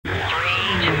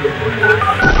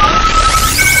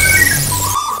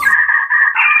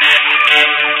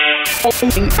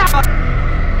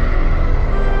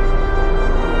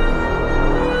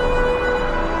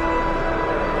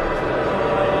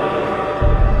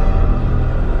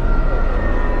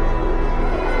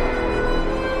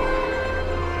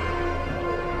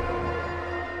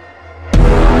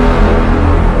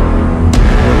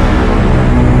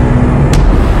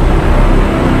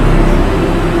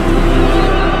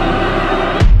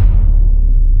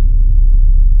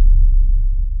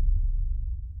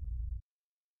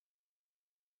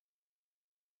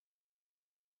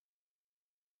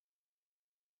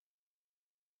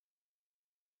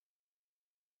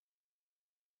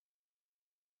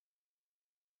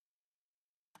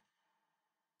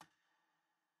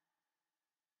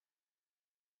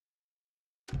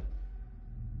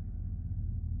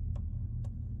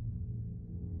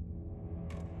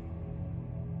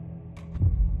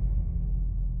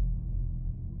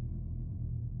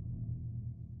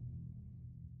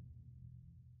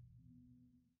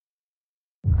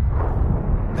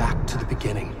To the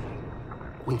beginning,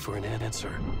 waiting for an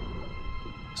answer.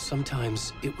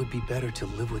 Sometimes it would be better to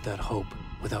live with that hope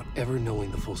without ever knowing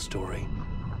the full story.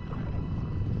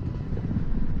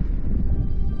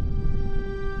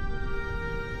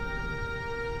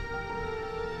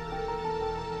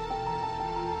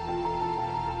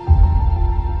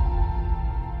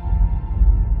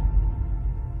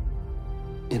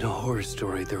 In a horror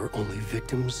story, there are only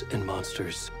victims and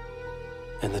monsters.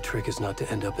 And the trick is not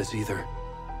to end up as either.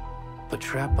 But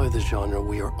trapped by the genre,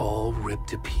 we are all ripped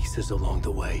to pieces along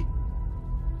the way.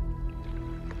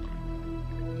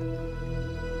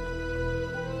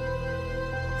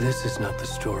 This is not the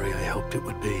story I hoped it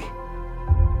would be.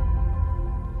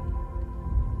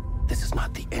 This is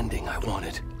not the ending I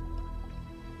wanted.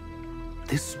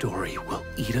 This story will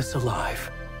eat us alive.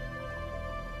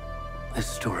 This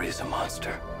story is a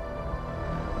monster.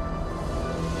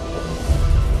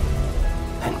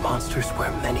 And monsters wear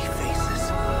many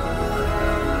faces.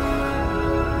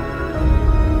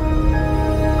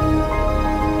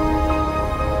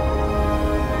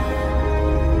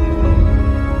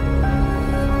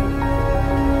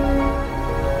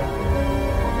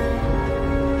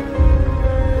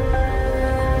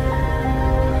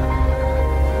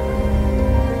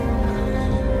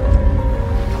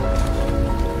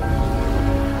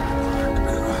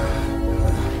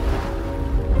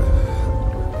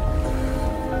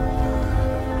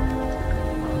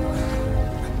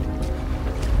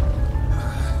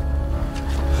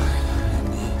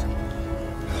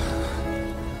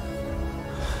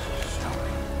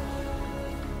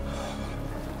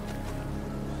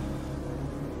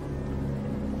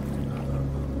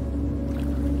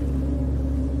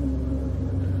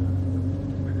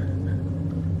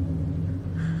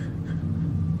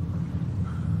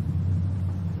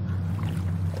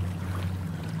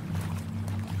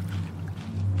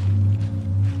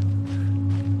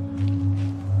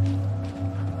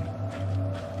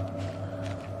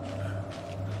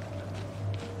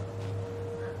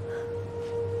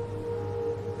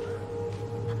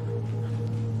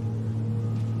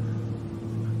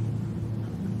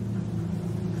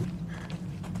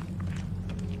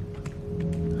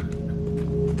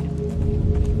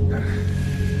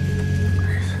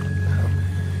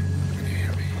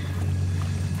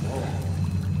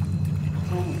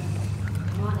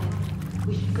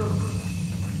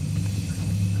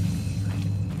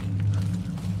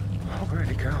 Where'd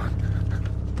he go?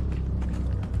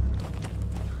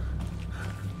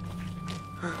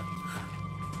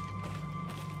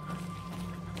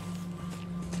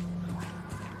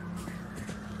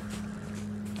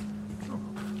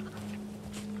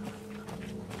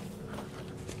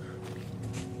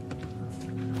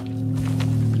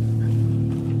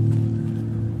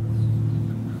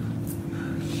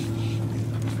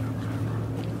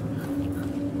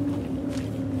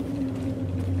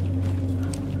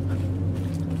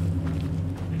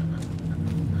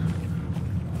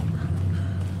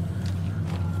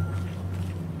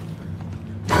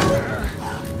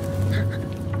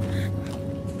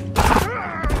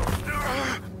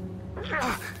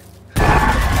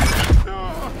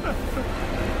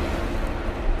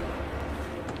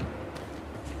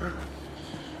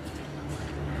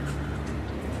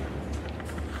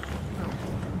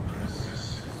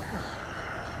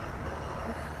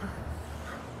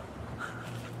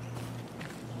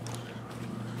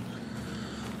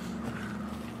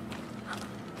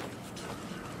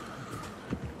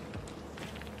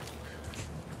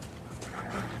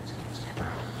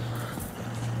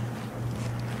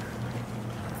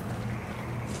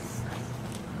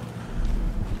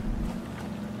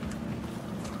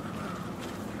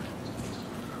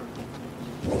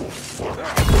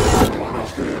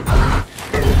 Ah!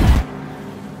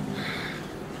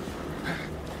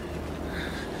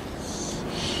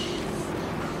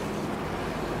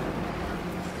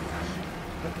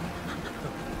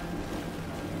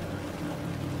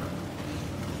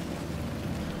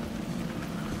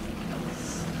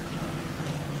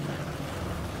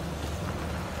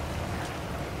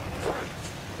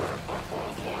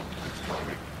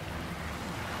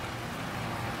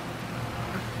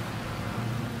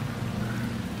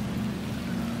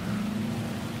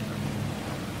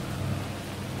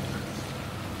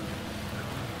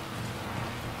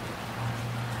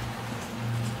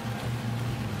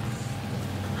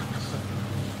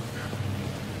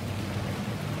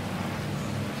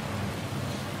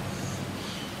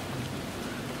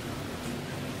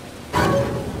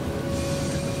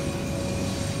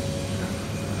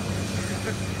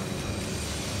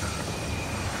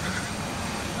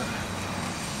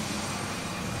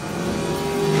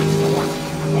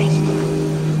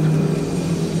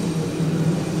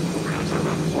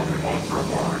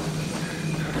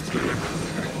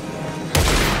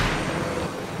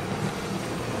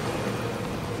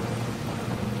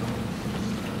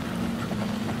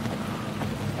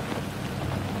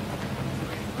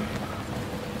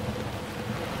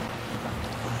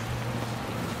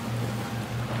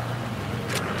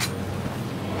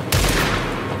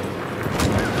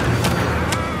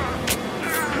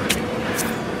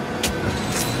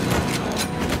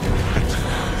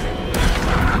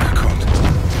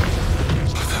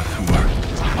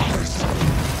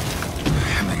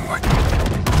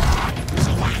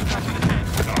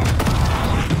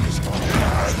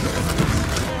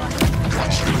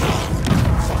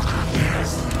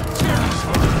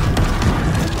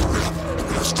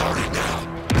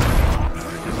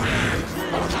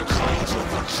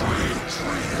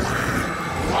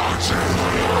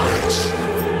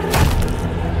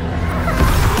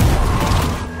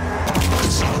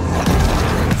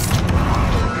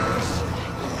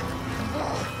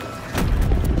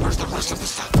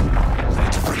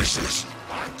 pieces.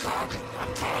 What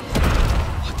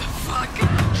the fuck?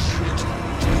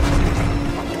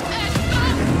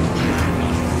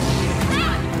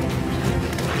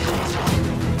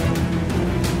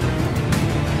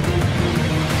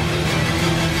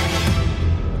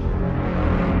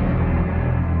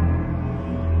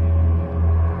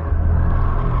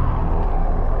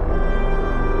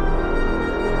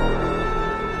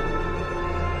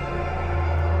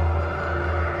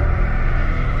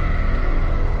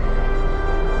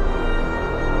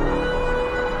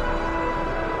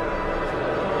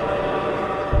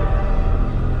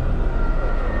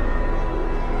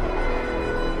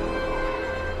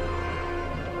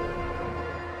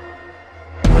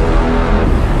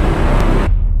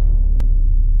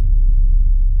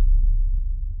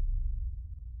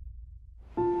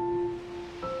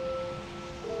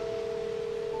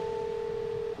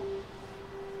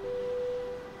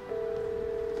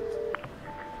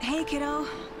 Hey, kiddo.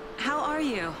 How are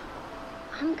you?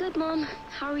 I'm good, Mom.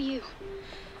 How are you?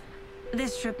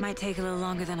 This trip might take a little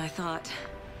longer than I thought.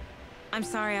 I'm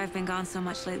sorry I've been gone so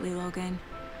much lately, Logan.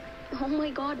 Oh my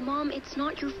god, Mom, it's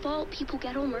not your fault people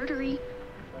get all murdery.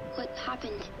 What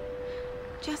happened?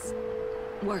 Just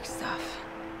work stuff.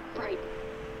 Right.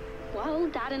 Well,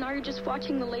 Dad and I are just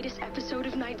watching the latest episode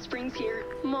of Night Springs here.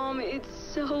 Mom, it's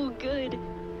so good.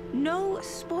 No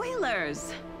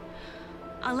spoilers!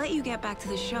 I'll let you get back to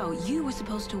the show. You were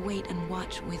supposed to wait and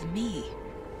watch with me.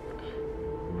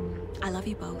 I love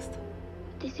you both.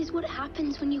 This is what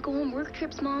happens when you go on work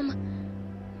trips, Mom.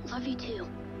 Love you too.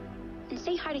 And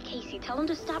say hi to Casey. Tell him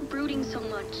to stop brooding so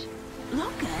much.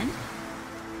 Logan?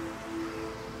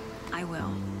 I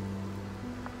will.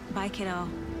 Bye, kiddo.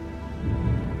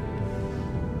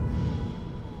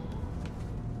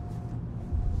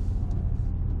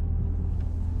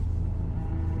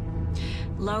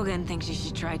 Logan thinks you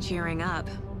should try cheering up.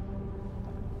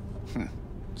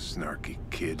 Snarky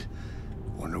kid.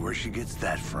 Wonder where she gets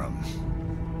that from.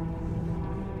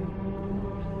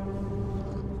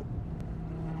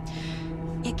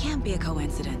 It can't be a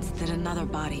coincidence that another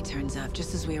body turns up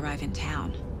just as we arrive in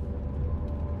town.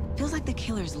 Feels like the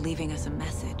killer's leaving us a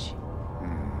message.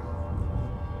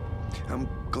 I'm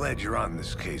glad you're on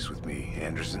this case with me,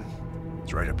 Anderson.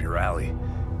 It's right up your alley.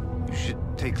 You should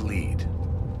take lead.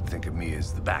 Think of me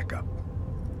as the backup.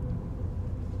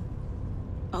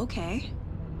 Okay.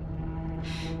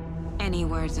 Any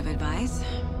words of advice?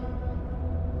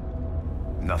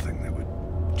 Nothing that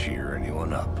would cheer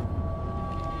anyone up.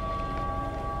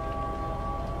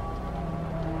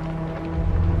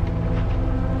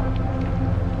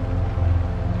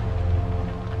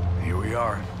 Here we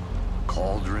are.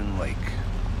 Cauldron Lake.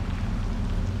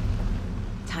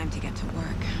 Time to get to work.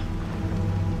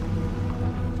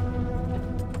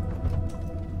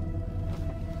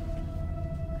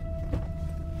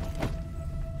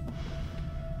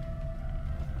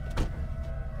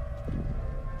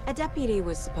 A deputy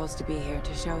was supposed to be here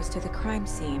to show us to the crime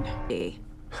scene.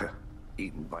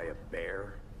 Eaten by a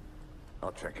bear?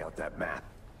 I'll check out that map.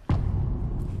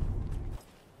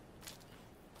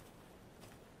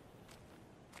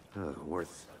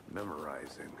 Worth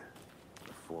memorizing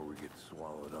before we get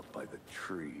swallowed up by the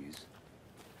trees.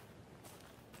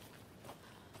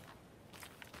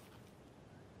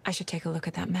 I should take a look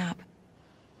at that map.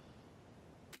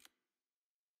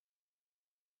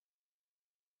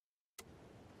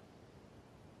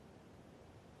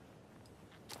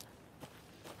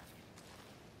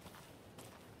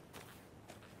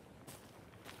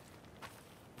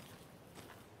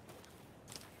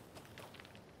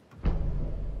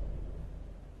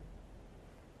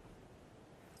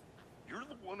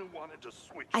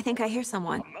 I think I hear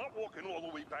someone.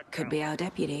 Could be our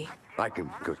deputy. I can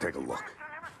go take a look.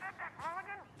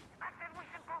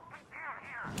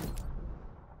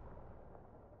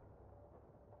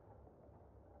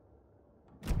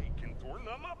 He can turn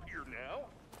them up here now.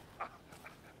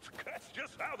 That's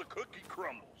just how the cookie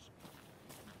crumbles.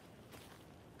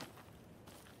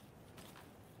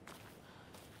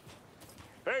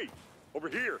 Hey, over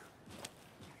here.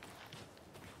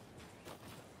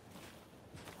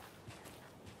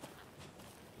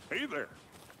 Hey there,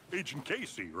 Agent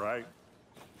Casey, right?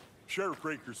 Sheriff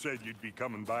Raker said you'd be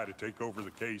coming by to take over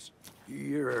the case.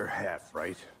 You're half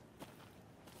right.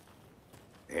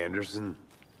 Anderson?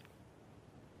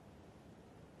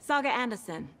 Saga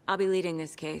Anderson. I'll be leading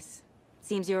this case.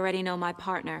 Seems you already know my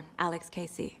partner, Alex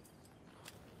Casey.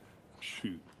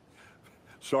 Shoot.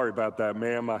 Sorry about that,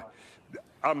 ma'am.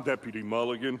 I'm Deputy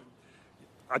Mulligan.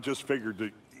 I just figured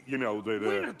that, you know, that,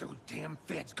 When are those damn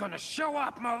feds gonna show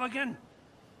up, Mulligan?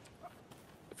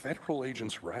 Federal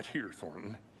agents right here,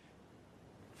 Thornton.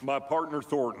 My partner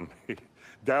Thornton,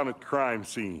 down at the crime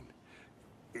scene.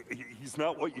 He's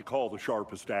not what you call the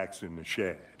sharpest axe in the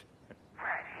shed.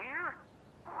 Right here?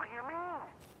 What do you mean?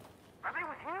 Are they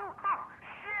with you? Oh,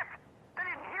 shit! They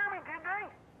didn't hear me, did they?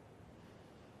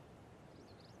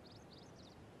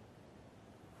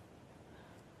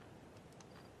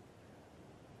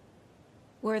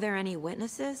 Were there any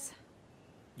witnesses?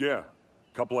 Yeah,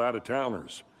 a couple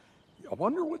out-of-towners. I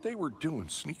wonder what they were doing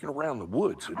sneaking around the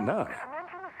woods at night.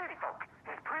 Mention the city folk.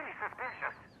 It's pretty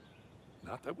suspicious.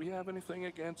 Not that we have anything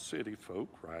against city folk,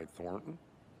 cried Thornton.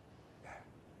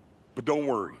 But don't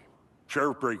worry.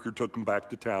 Sheriff Breaker took them back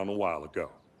to town a while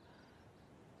ago.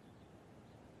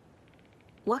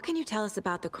 What can you tell us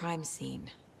about the crime scene?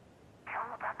 Tell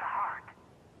them about the heart.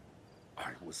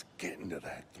 I was getting to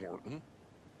that, Thornton.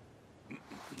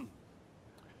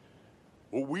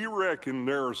 Well, we reckon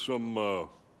there are some,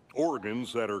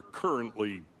 organs that are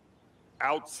currently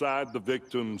outside the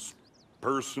victim's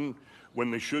person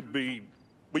when they should be,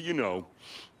 well, you know,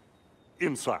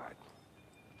 inside.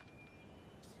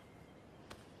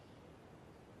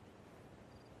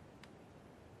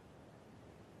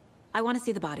 I want to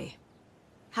see the body.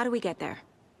 How do we get there?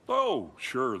 Oh,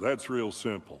 sure, that's real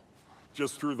simple.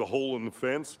 Just through the hole in the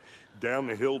fence, down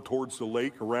the hill towards the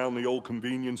lake, around the old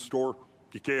convenience store.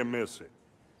 You can't miss it.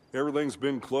 Everything's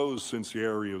been closed since the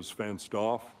area was fenced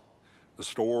off. The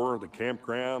store, the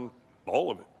campground,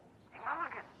 all of it.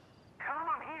 Mulligan, tell them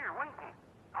I'm here, waiting.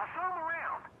 I'll show them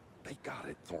around. They got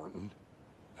it, Thornton.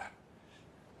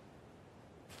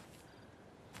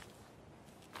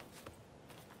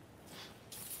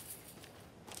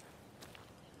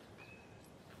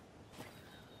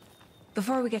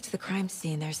 Before we get to the crime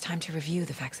scene, there's time to review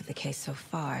the facts of the case so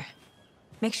far.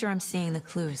 Make sure I'm seeing the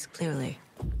clues clearly.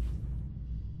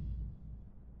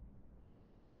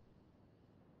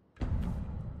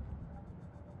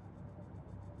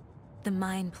 The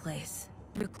mine place.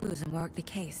 Your clues and work the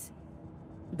case.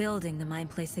 Building the mine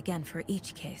place again for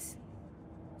each case.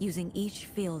 Using each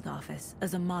field office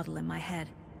as a model in my head.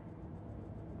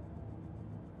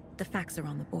 The facts are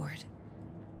on the board.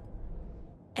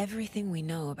 Everything we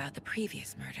know about the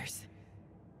previous murders.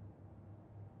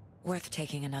 Worth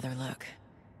taking another look.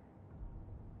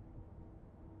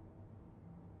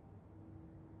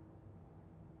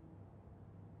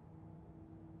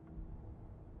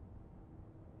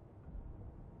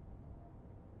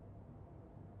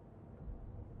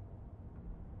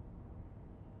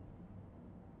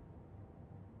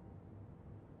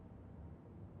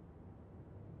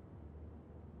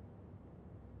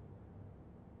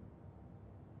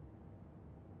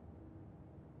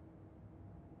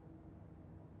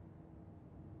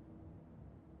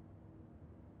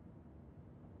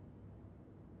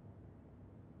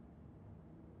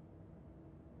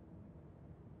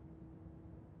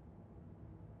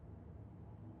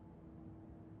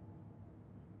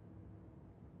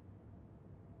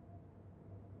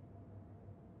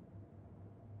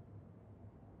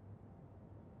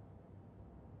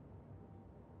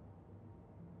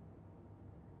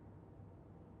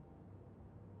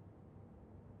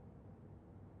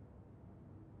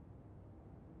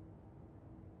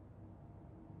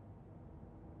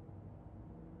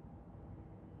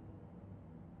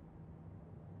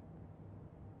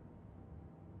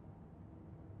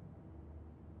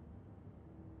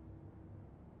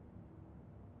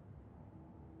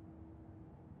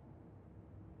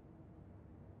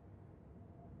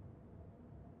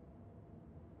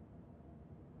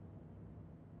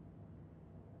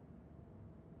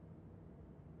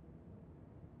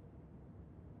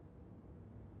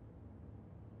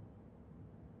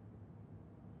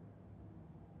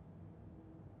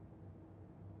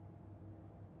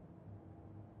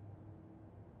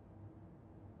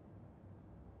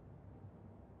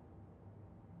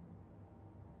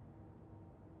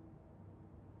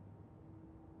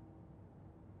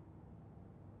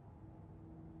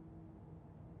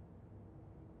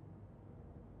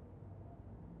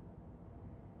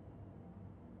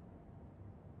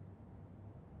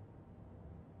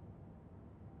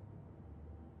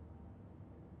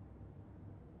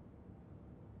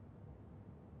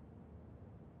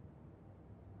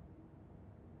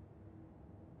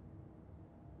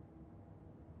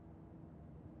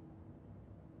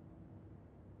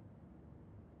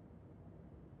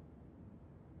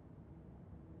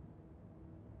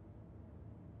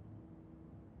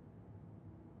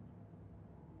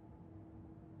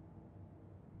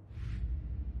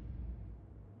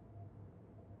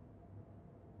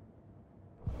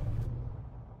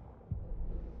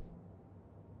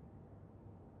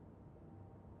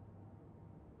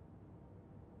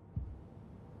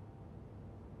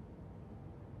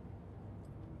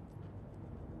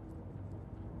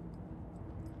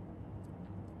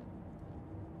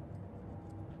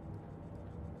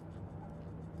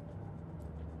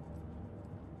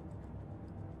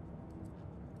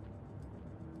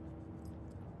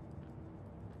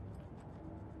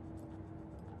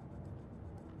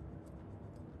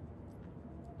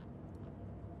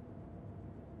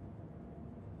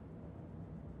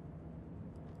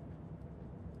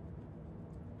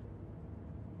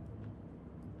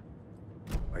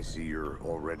 I see you're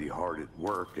already hard at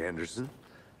work, Anderson.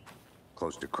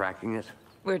 Close to cracking it?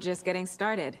 We're just getting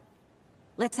started.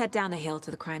 Let's head down the hill to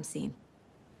the crime scene.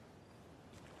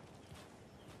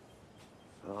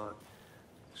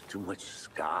 There's too much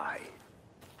sky.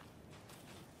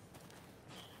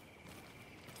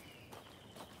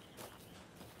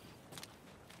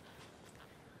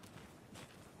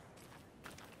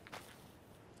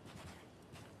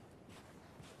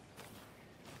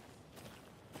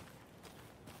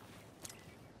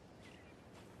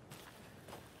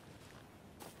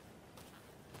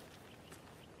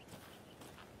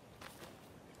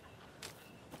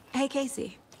 Hey,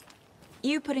 Casey.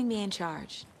 You putting me in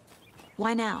charge.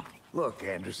 Why now? Look,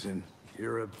 Anderson,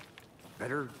 you're a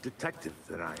better detective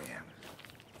than I am.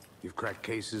 You've cracked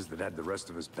cases that had the rest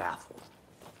of us baffled.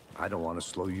 I don't want to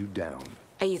slow you down.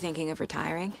 Are you thinking of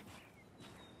retiring?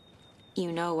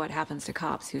 You know what happens to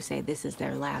cops who say this is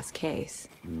their last case.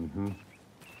 Mm-hmm.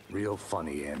 Real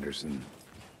funny, Anderson.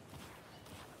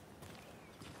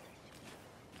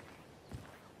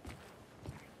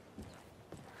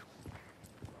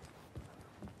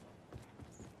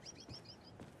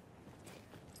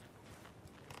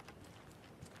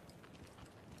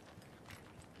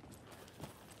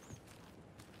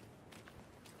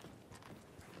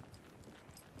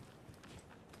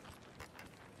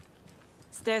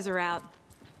 Stairs are out.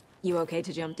 You okay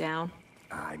to jump down?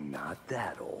 I'm not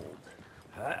that old.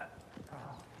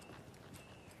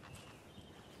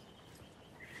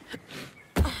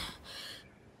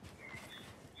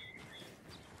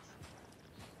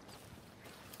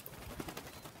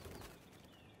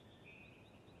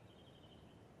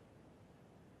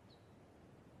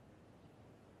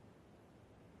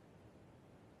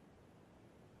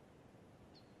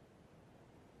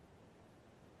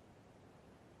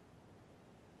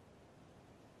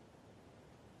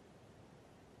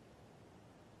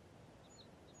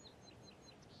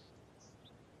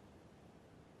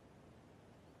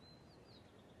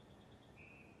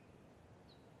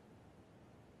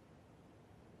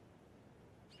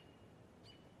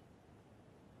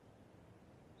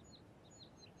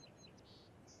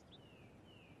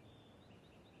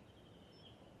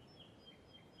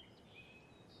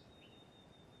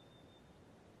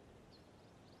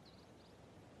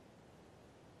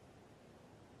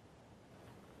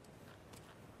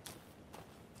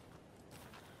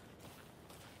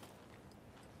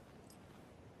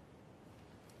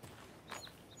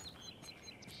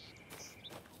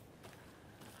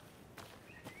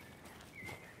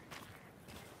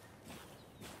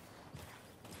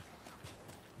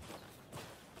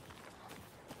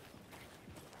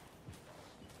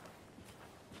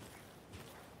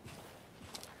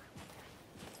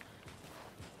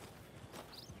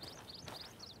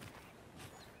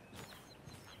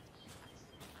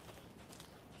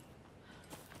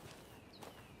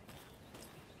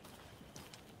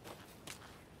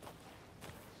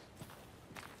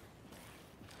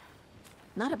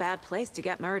 Not a bad place to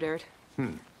get murdered.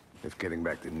 If getting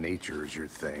back to nature is your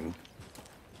thing.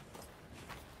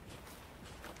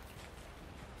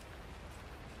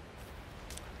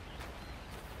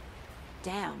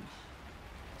 Damn.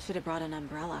 Should have brought an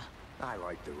umbrella. I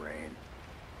like the rain.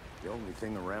 The only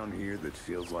thing around here that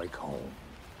feels like home.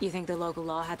 You think the local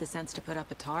law had the sense to put up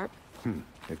a tarp?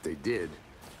 If they did,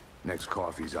 next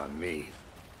coffee's on me.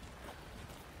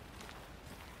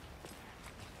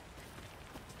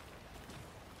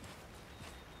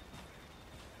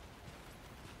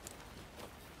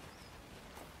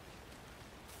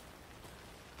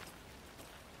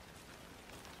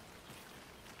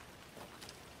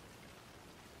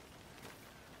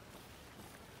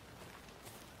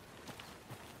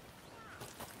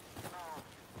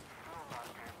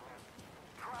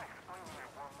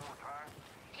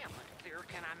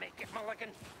 Can I make it, Mulligan?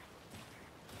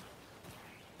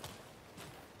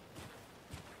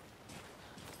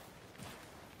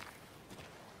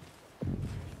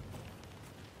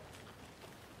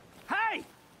 Hey!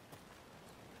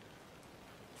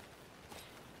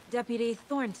 Deputy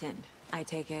Thornton, I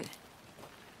take it.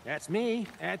 That's me,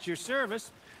 at your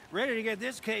service, ready to get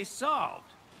this case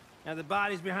solved. Now the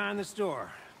body's behind the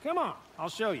store. Come on, I'll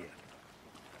show you.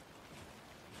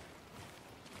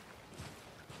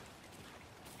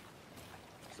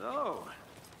 So,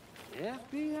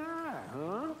 FBI,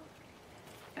 huh?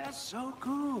 That's so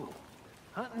cool.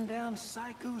 Hunting down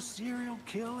psycho serial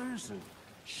killers and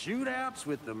shootouts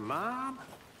with the mob.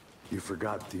 You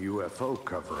forgot the UFO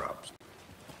cover-ups.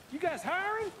 You guys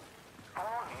hiring?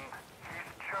 Thornton,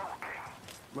 he's joking.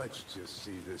 Let's just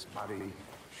see this body,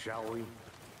 shall we?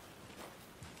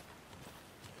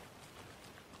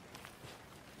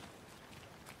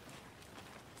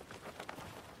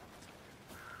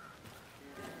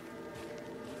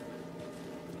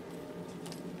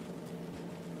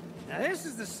 Now this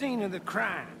is the scene of the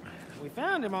crime. We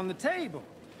found him on the table.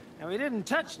 And we didn't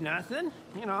touch nothing,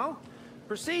 you know,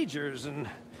 procedures and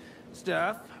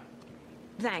stuff.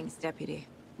 Thanks, Deputy.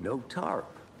 No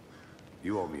tarp.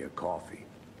 You owe me a coffee.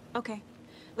 Okay.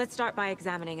 Let's start by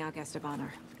examining our guest of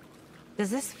honor. Does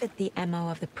this fit the MO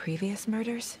of the previous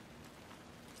murders?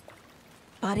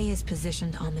 Body is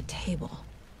positioned on the table.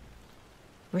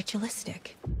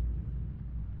 Ritualistic.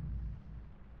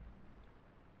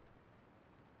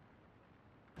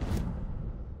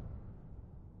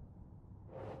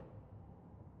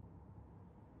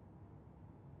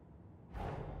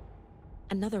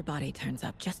 Another body turns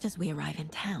up just as we arrive in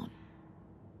town.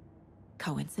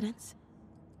 Coincidence?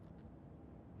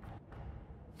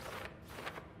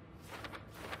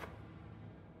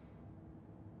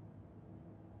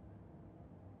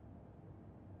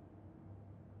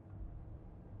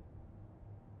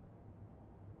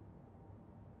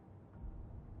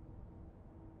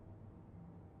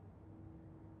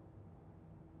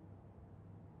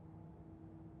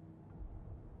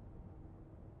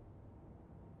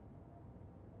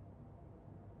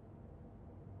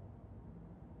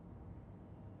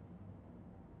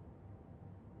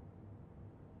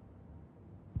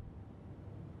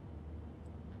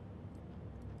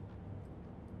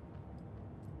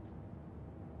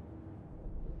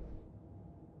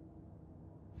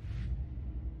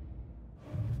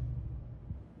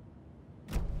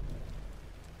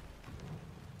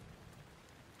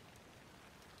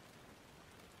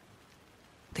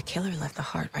 The killer left the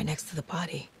heart right next to the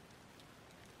body.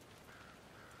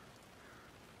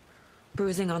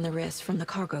 Bruising on the wrist from the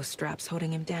cargo straps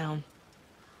holding him down.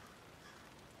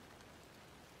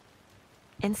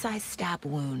 Inside stab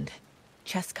wound.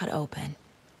 Chest cut open.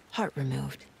 Heart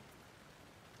removed.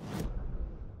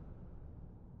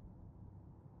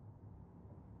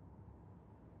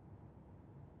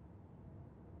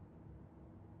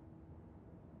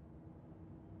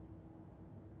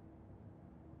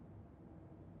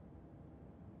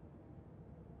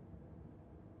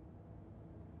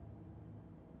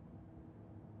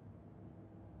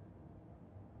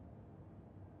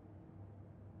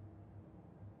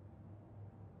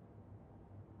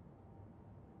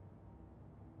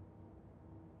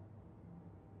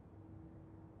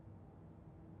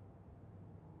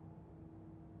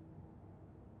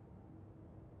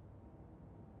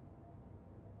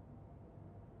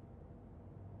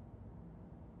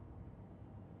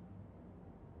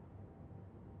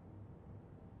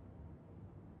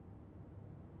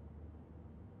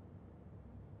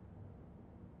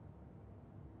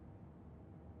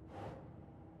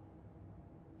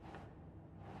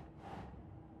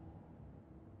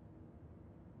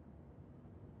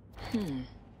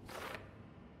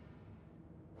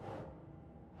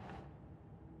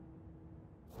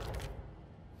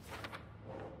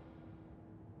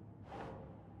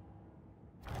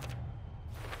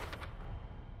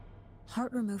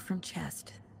 Heart removed from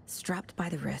chest, strapped by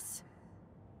the wrists.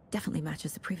 Definitely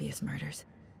matches the previous murders.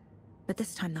 But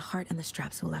this time the heart and the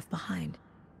straps were left behind.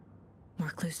 More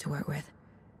clues to work with.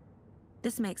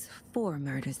 This makes 4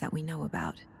 murders that we know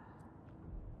about.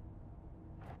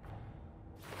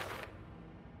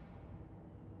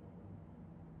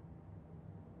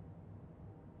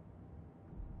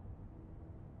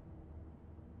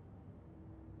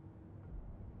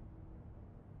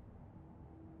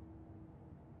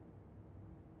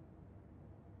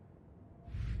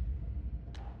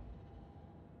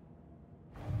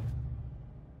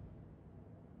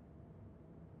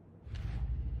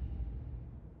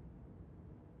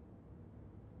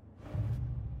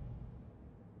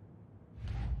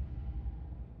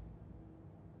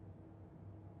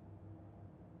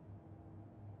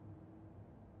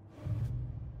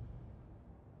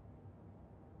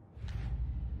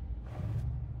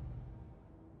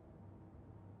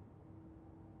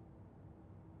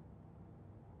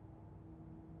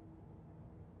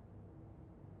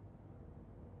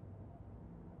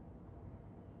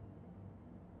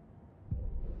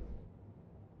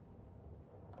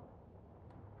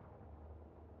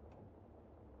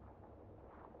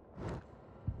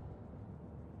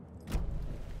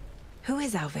 Who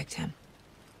is our victim?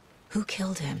 Who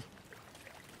killed him?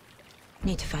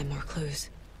 Need to find more clues.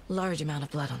 Large amount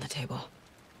of blood on the table.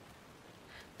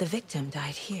 The victim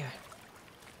died here.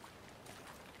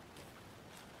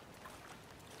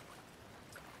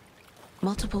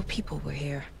 Multiple people were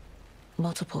here.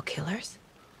 Multiple killers?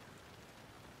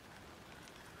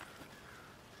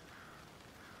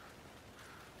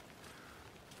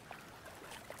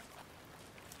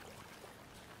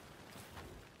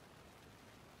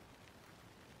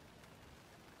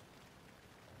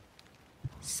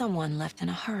 Someone left in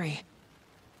a hurry.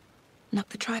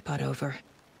 knocked the tripod over.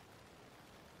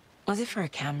 Was it for a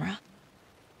camera?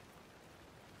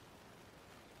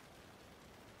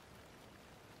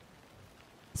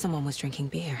 Someone was drinking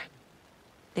beer.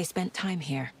 They spent time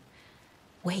here,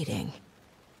 waiting.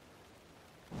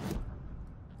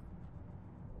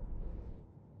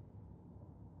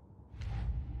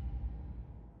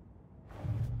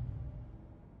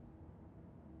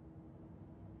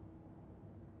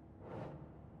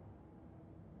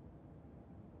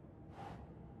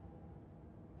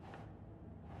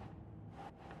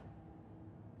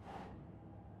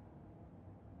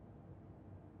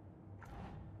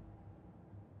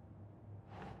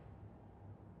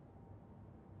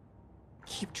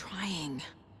 Keep trying.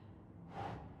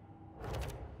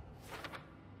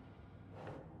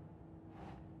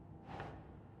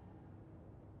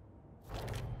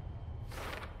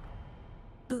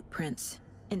 Boot prints,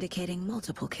 indicating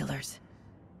multiple killers.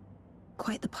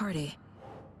 Quite the party.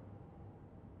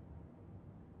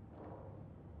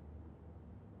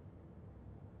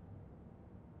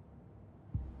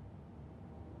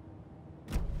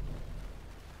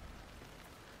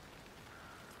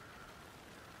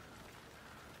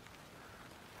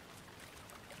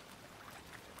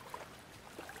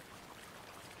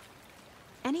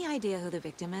 Any idea who the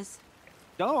victim is?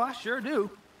 Oh, I sure do.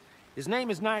 His name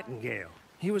is Nightingale.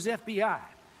 He was FBI.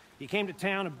 He came to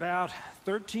town about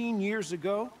 13 years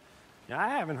ago. I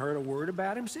haven't heard a word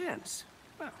about him since.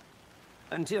 Well,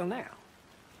 until now.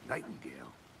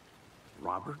 Nightingale?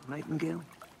 Robert Nightingale?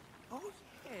 Oh,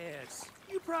 yes.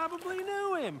 You probably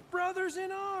knew him. Brothers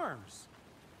in arms.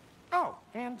 Oh,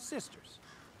 and sisters.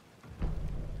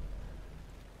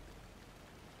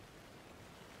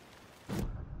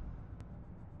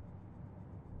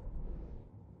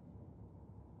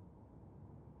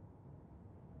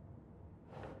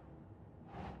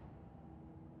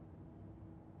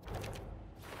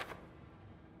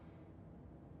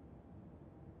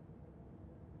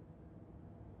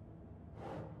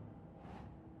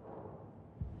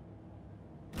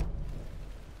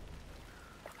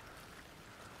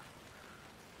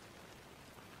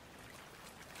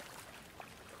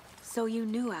 So you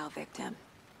knew our victim?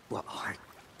 Well, I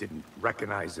didn't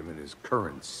recognize him in his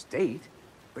current state.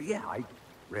 But yeah, I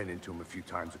ran into him a few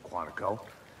times at Quantico.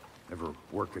 Never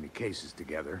worked any cases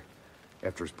together.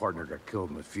 After his partner got killed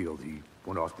in the field, he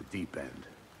went off the deep end.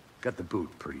 Got the boot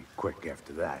pretty quick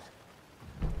after that.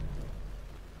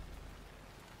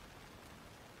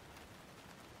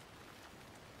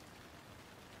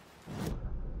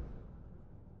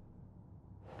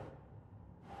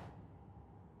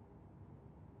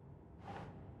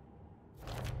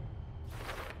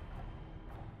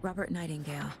 Robert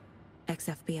Nightingale,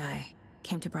 ex-FBI,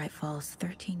 came to Bright Falls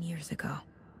 13 years ago.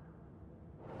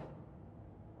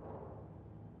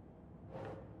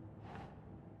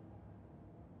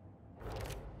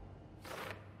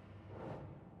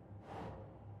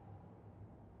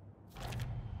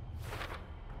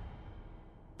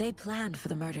 They planned for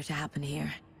the murder to happen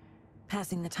here,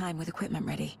 passing the time with equipment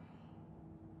ready.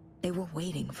 They were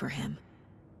waiting for him.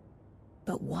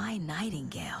 But why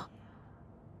Nightingale?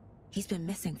 He's been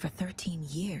missing for 13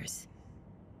 years.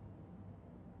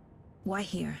 Why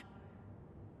here?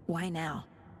 Why now?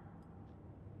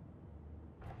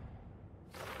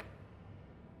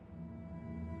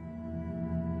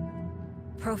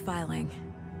 Profiling.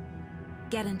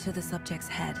 Get into the subject's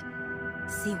head.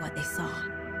 See what they saw.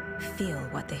 Feel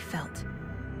what they felt.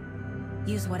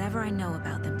 Use whatever I know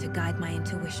about them to guide my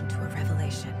intuition to a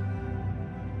revelation.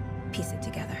 Piece it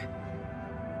together.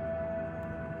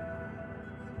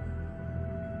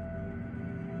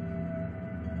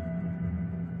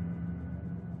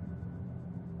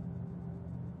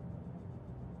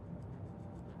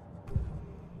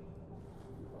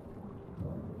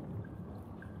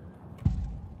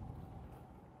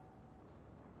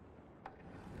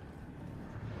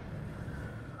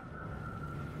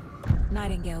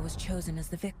 Nightingale was chosen as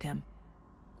the victim.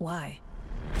 Why?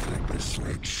 Flip the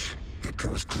switch, it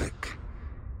goes click.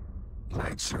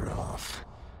 Lights are off.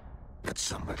 But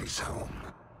somebody's home.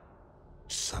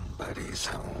 Somebody's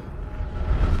home.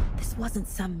 This wasn't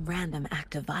some random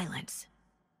act of violence.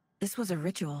 This was a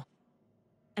ritual.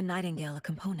 And Nightingale a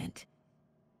component.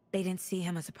 They didn't see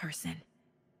him as a person.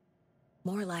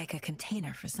 More like a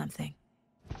container for something.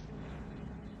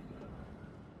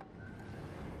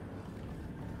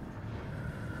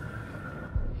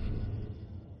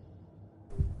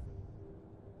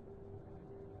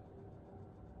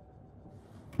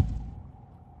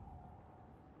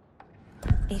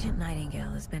 Agent Nightingale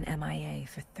has been MIA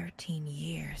for 13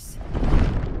 years.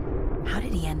 How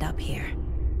did he end up here?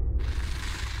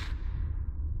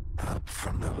 Up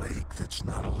from in a lake that's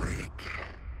not a lake.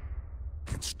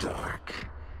 It's dark.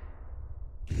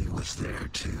 He was there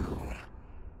too.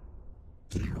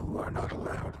 You are not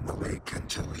allowed in the lake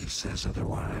until he says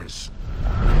otherwise.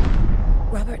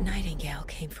 Robert Nightingale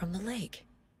came from the lake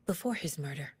before his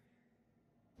murder.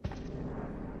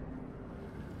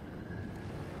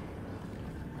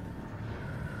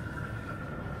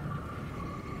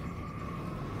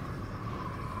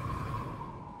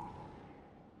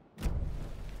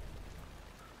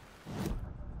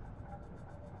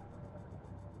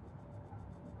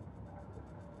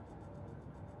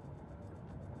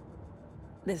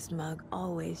 This mug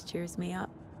always cheers me up.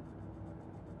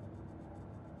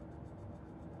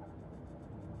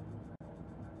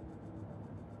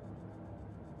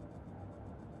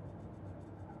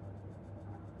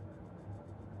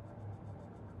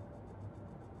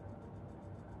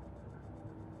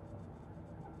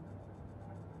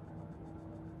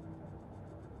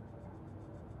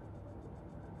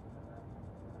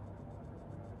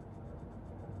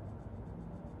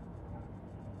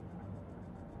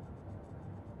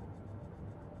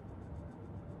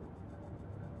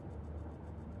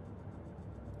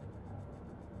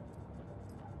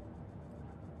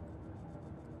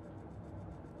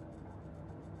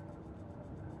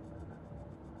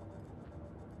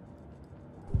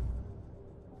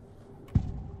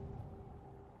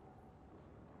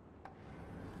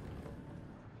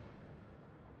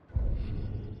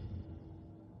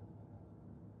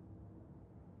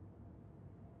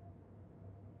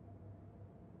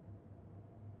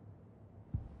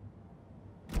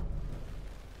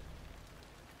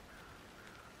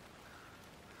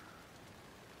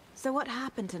 So what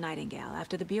happened to Nightingale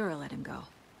after the Bureau let him go?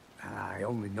 I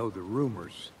only know the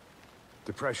rumors.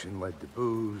 Depression led to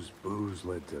booze, booze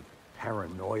led to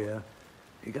paranoia.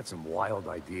 He got some wild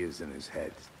ideas in his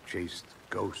head, chased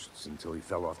ghosts until he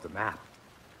fell off the map.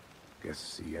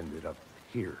 Guess he ended up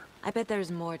here. I bet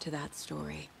there's more to that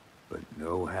story. But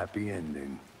no happy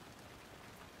ending.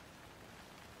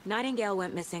 Nightingale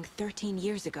went missing 13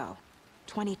 years ago,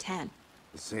 2010.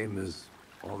 The same as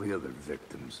all the other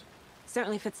victims.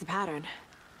 Certainly fits the pattern.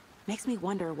 Makes me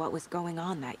wonder what was going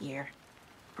on that year.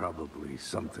 Probably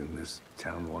something this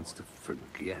town wants to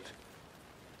forget.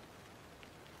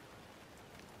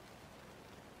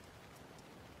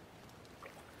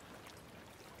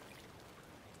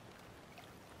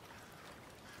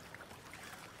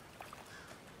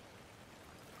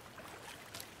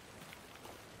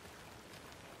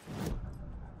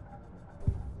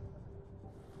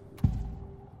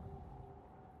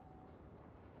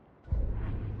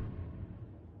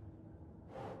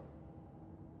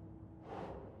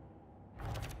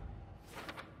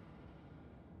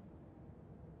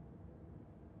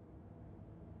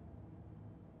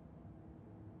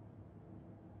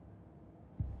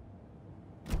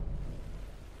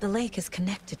 The lake is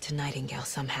connected to Nightingale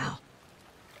somehow.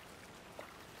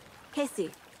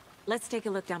 Casey, let's take a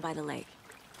look down by the lake.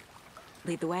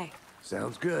 Lead the way.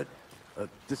 Sounds good.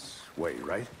 This way,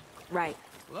 right? Right.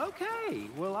 Well, okay.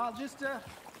 Well, I'll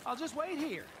just wait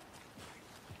here.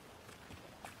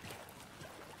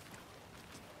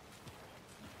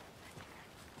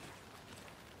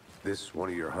 This one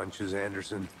of your hunches,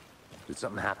 Anderson? Did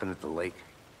something happen at the lake?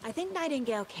 I think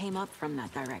Nightingale came up from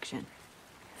that direction.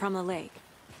 From the lake.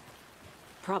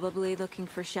 Probably looking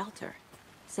for shelter.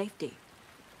 Safety.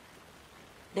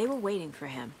 They were waiting for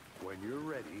him. When you're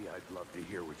ready, I'd love to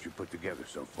hear what you put together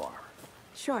so far.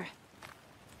 Sure.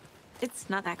 It's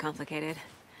not that complicated.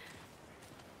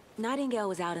 Nightingale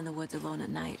was out in the woods alone at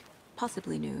night,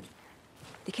 possibly nude.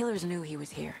 The killers knew he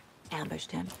was here,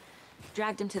 ambushed him,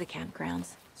 dragged him to the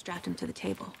campgrounds, strapped him to the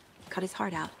table, cut his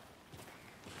heart out.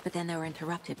 But then they were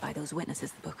interrupted by those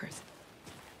witnesses, the Bookers.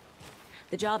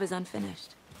 The job is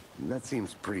unfinished. That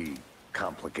seems pretty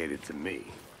complicated to me.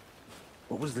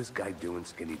 What was this guy doing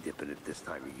skinny dipping at this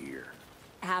time of year?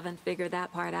 Haven't figured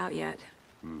that part out yet.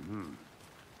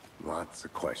 Lots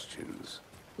of questions.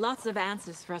 Lots of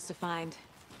answers for us to find.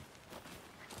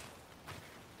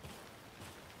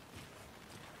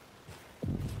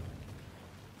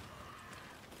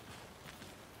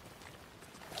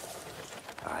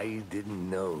 I didn't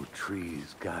know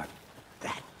trees got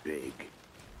that big.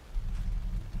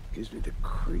 Gives me the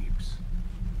creeps.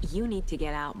 You need to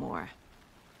get out more.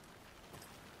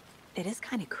 It is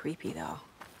kind of creepy, though.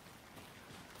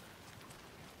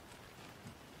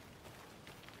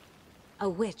 A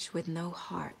witch with no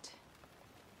heart.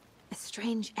 A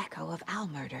strange echo of owl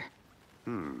murder.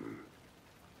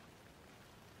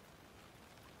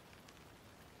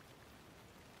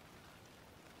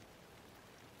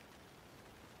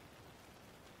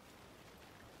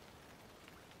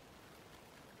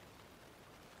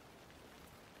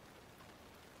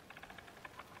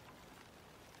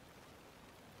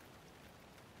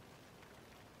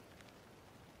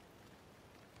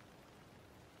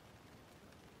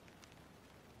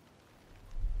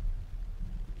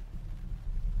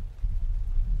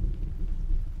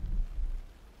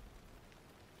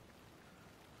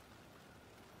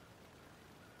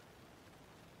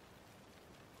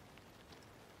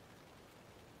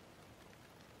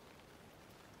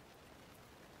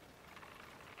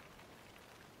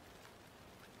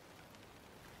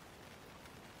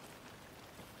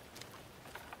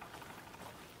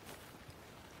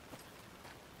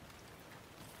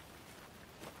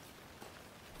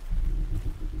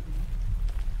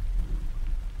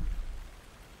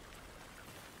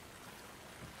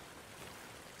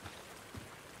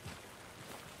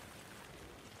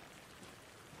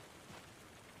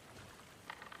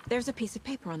 There's a piece of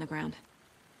paper on the ground.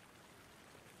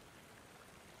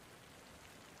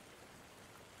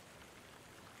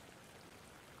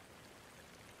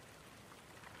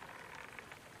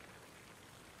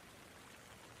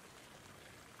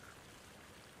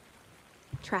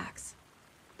 Tracks.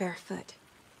 Barefoot.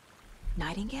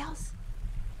 Nightingales?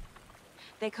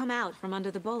 They come out from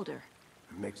under the boulder.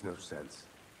 It makes no sense.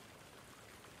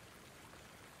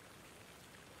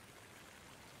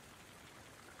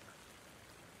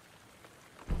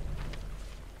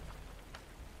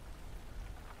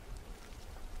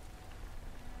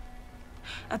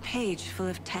 A page full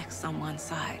of text on one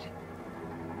side.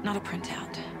 Not a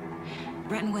printout.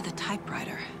 Written with a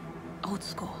typewriter. Old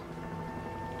school.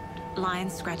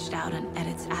 Lines scratched out and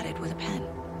edits added with a pen.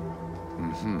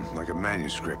 Like a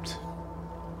manuscript.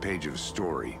 Page of a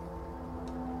story.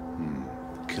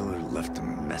 The killer left a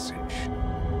message.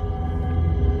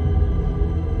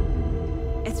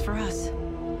 It's for us.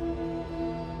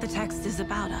 The text is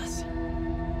about us.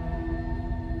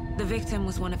 The victim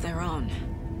was one of their own.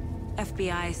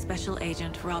 FBI Special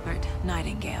Agent Robert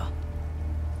Nightingale.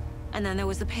 And then there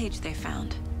was the page they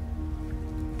found.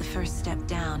 The first step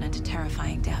down into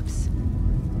terrifying depths.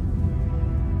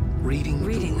 Reading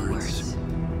the words.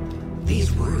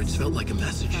 These words felt like a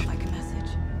message. Felt like a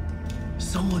message.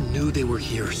 Someone knew they were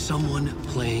here, someone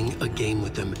playing a game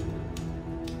with them.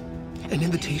 An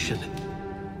invitation.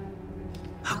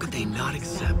 How could they not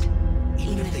accept,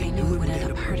 even if they knew it would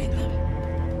end up hurting them?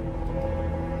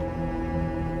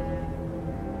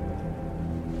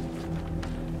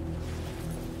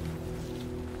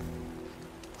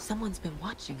 Someone's been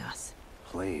watching us.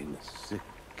 Playing a sick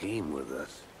game with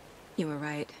us. You were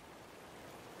right.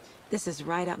 This is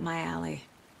right up my alley.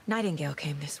 Nightingale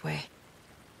came this way.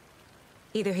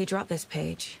 Either he dropped this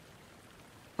page,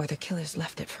 or the killers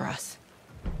left it for us.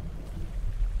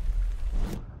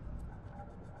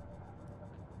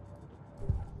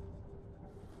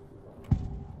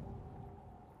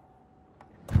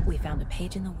 We found a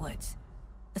page in the woods.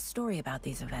 A story about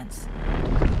these events.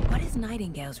 What is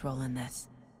Nightingale's role in this?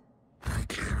 I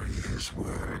carry his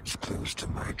words close to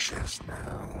my chest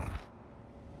now.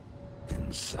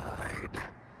 Inside,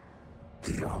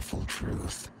 the awful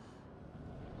truth.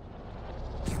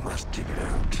 You must dig it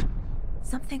out.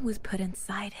 Something was put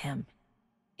inside him.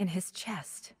 In his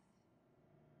chest.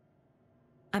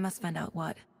 I must find out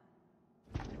what.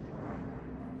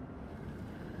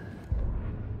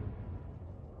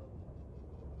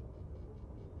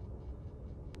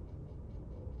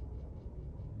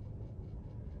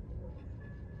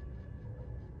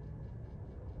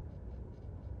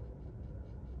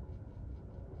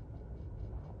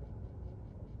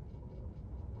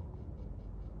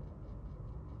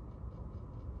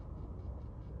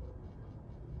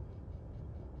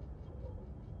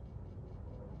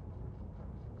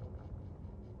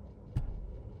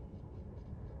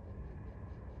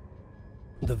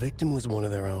 The victim was one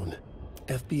of their own.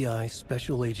 FBI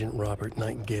Special Agent Robert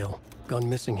Nightingale, gone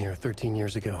missing here 13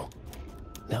 years ago.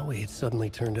 Now he had suddenly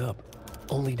turned up,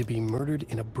 only to be murdered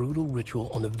in a brutal ritual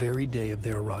on the very day of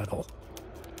their arrival.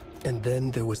 And then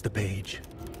there was the page.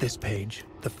 This page,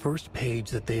 the first page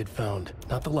that they had found,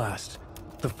 not the last.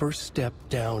 The first step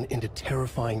down into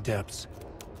terrifying depths.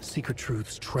 Secret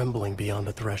truths trembling beyond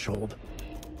the threshold.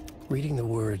 Reading the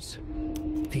words,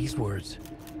 these words,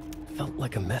 felt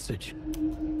like a message.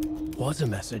 Was a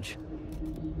message.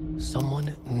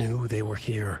 Someone knew they were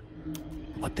here.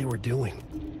 What they were doing.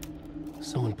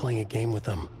 Someone playing a game with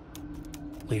them.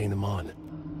 Leading them on.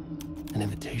 An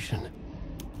invitation.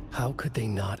 How could they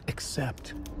not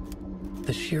accept?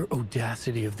 The sheer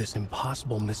audacity of this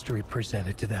impossible mystery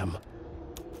presented to them.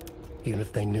 Even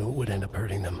if they knew it would end up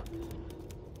hurting them.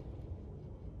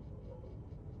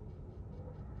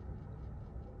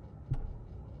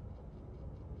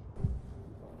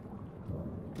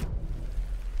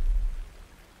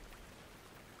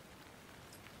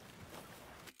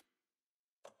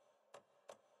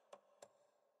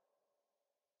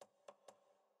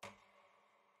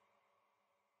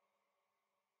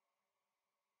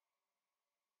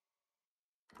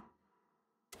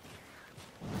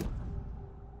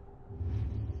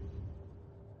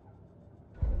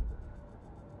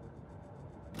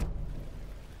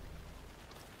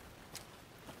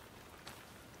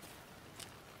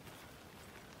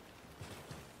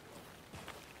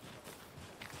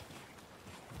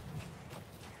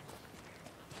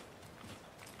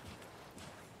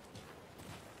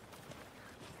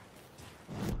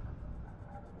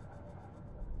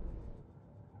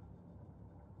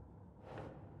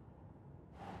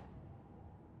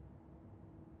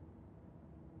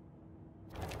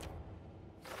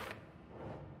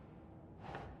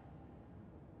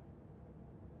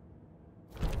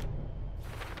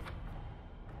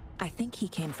 I think he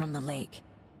came from the lake.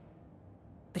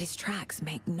 But his tracks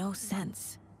make no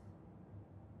sense.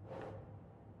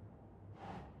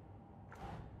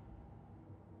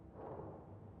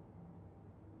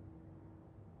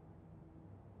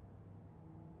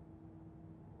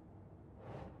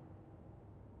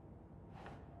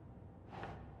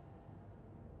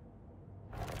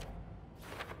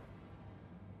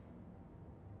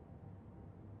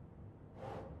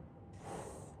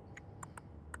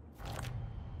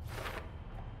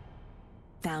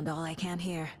 Found all I can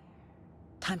here.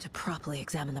 Time to properly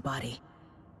examine the body.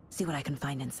 See what I can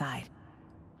find inside.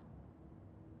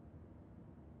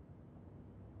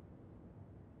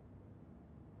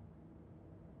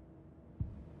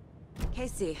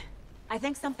 Casey, I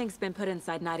think something's been put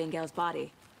inside Nightingale's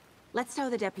body. Let's tell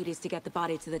the deputies to get the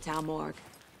body to the town morgue.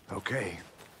 Okay.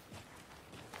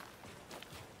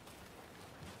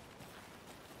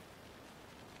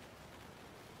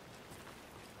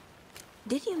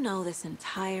 Did you know this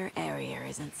entire area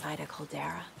is inside a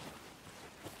caldera?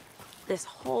 This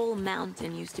whole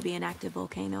mountain used to be an active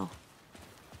volcano.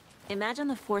 Imagine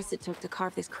the force it took to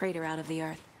carve this crater out of the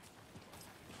earth.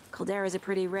 Calderas are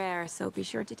pretty rare, so be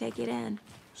sure to take it in.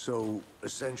 So,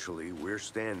 essentially, we're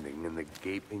standing in the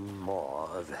gaping maw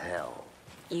of hell.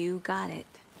 You got it.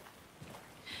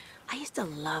 I used to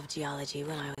love geology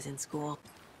when I was in school.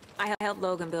 I helped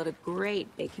Logan build a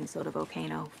great baking soda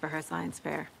volcano for her science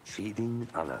fair. Cheating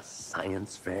on a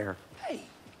science fair? Hey,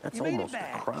 That's you made it almost a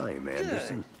back. crime, Good.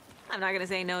 Anderson. I'm not gonna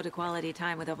say no to quality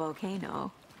time with a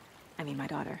volcano. I mean, my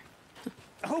daughter.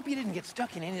 I hope you didn't get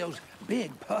stuck in any of those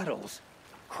big puddles.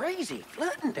 Crazy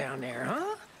flooding down there,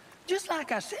 huh? Just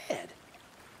like I said.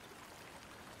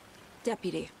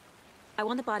 Deputy, I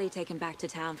want the body taken back to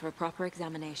town for a proper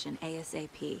examination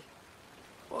ASAP.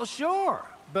 Well, sure,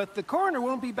 but the coroner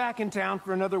won't be back in town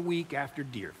for another week after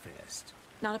Deerfest.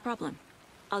 Not a problem.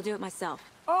 I'll do it myself.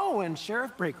 Oh, and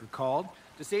Sheriff Breaker called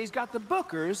to say he's got the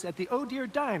bookers at the Oh Dear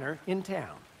Diner in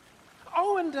town.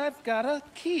 Oh, and I've got a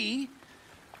key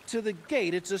to the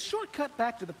gate. It's a shortcut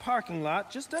back to the parking lot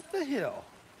just up the hill.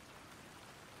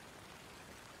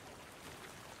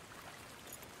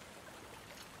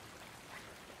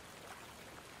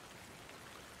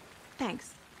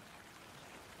 Thanks.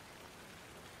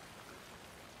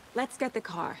 Let's get the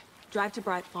car, drive to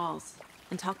Bright Falls,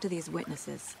 and talk to these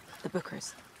witnesses, the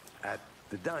bookers. At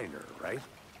the diner, right?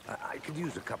 I could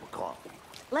use a cup of coffee.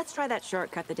 Let's try that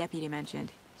shortcut the deputy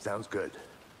mentioned. Sounds good.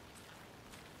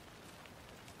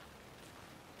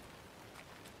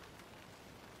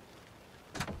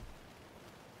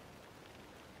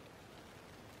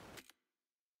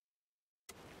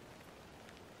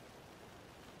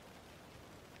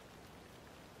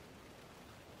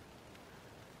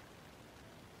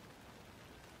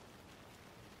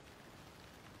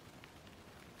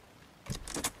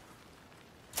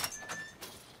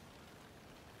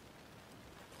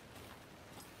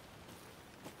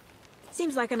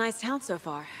 Seems like a nice town so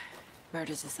far.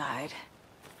 Murders aside.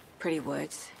 Pretty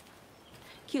woods.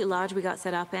 Cute lodge we got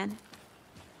set up in.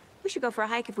 We should go for a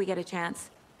hike if we get a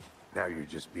chance. Now you're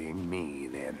just being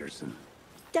mean, Anderson.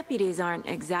 Deputies aren't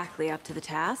exactly up to the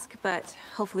task, but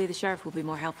hopefully the sheriff will be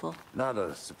more helpful. Not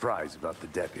a surprise about the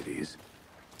deputies.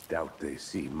 Doubt they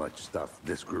see much stuff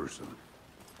this gruesome.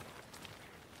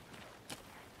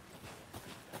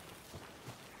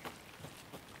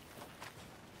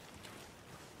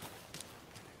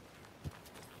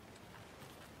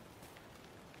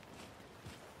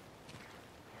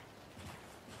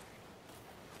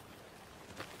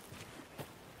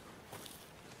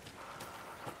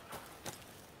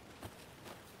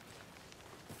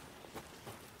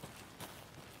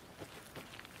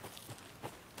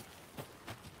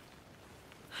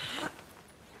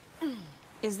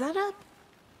 Is that a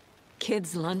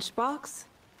kid's lunchbox?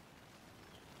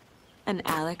 An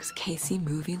Alex Casey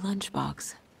movie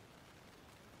lunchbox.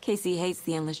 Casey hates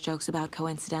the endless jokes about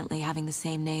coincidentally having the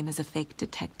same name as a fake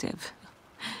detective.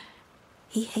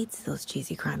 He hates those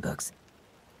cheesy crime books,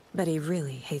 but he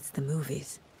really hates the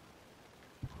movies.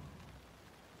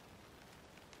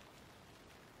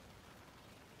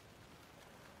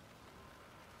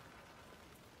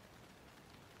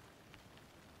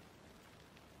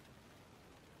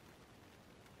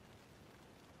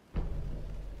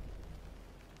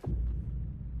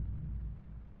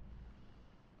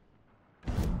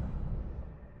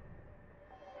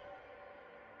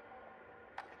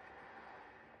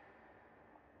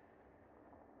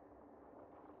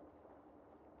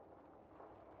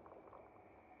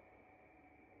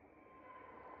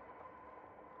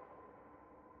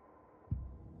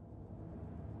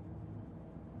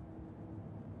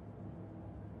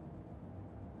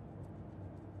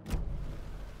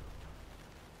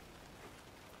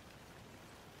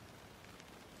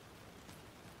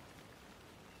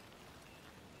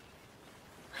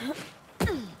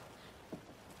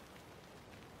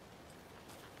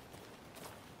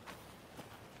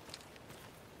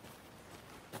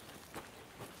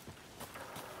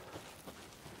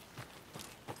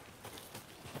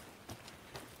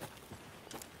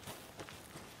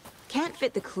 can't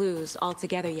fit the clues all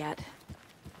together yet.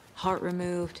 Heart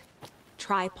removed,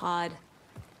 tripod,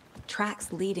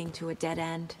 tracks leading to a dead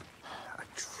end. A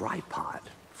tripod?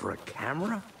 For a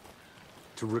camera?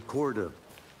 To record a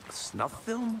snuff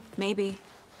film? Maybe.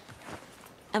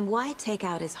 And why take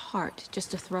out his heart just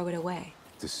to throw it away?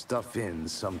 To stuff in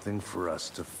something for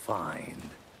us to find.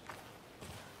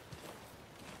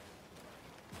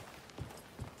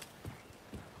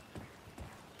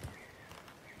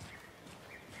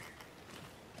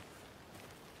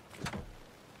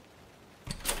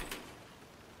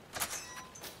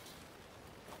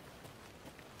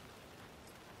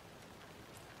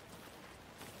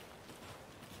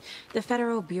 The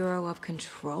Federal Bureau of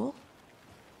Control?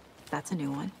 That's a new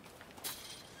one.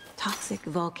 Toxic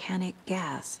volcanic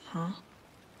gas, huh?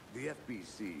 The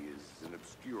FBC is an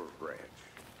obscure branch.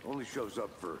 Only shows up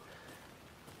for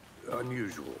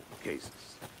unusual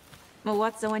cases. Well,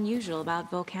 what's so unusual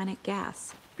about volcanic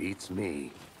gas? Beats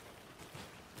me.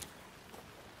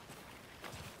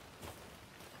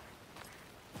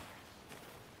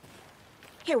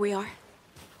 Here we are.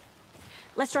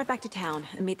 Let's drive back to town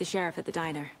and meet the sheriff at the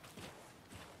diner.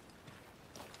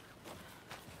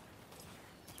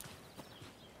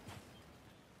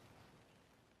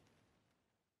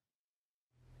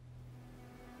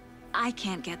 I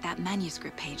can't get that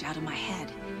manuscript page out of my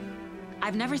head.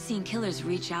 I've never seen killers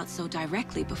reach out so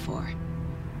directly before.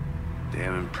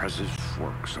 Damn impressive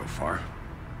work so far.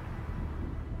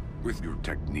 With your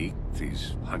technique,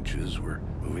 these hunches were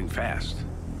moving fast.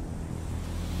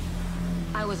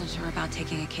 I wasn't sure about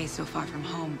taking a case so far from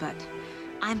home, but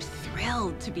I'm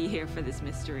thrilled to be here for this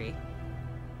mystery.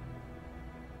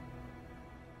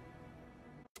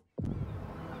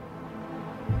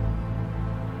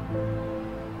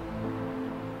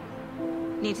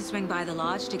 Need to swing by the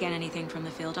lodge to get anything from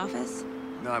the field office?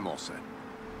 No, I'm all set.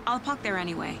 I'll park there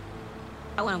anyway.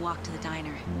 I want to walk to the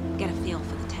diner, get a feel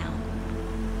for the town.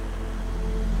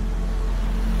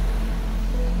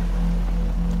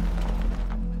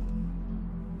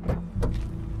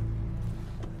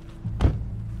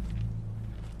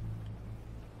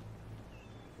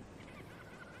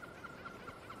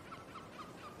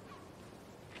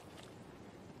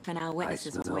 For now,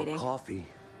 witnesses I are smell waiting. coffee.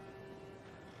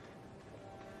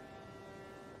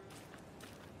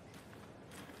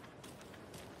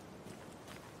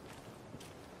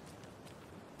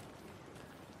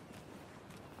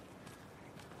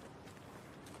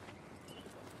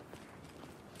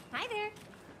 Hi there.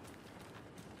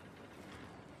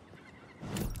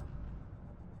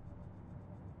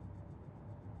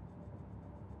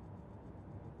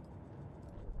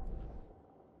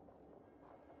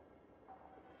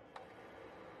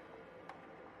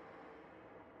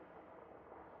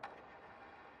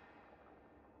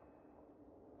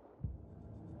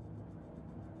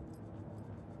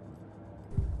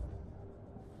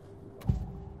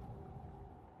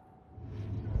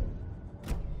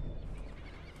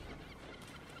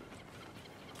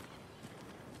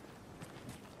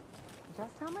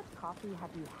 Just how much coffee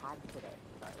have you had today,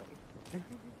 Charlie?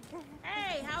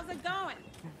 Hey, how's it going?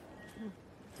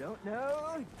 Don't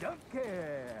know, don't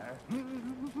care.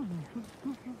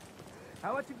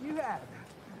 How much have you had?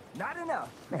 Not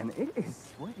enough. Man, it is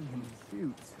sweaty in these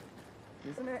suits,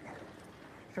 isn't it?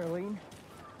 Charlene,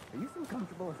 are you so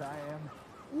comfortable as I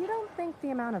am? You don't think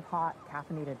the amount of hot,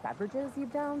 caffeinated beverages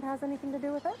you've downed has anything to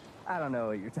do with it? I don't know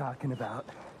what you're talking about.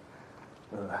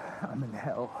 I'm in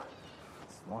hell.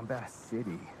 Swamp Ass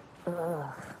City.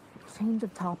 Ugh. Change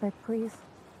of topic, please.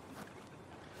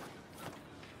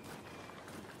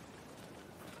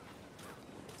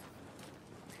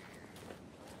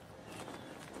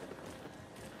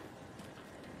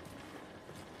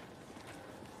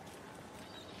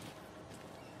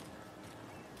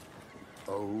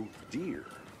 Oh dear.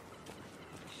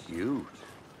 Cute.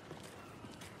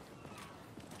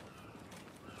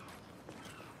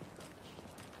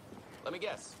 Let me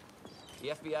guess. The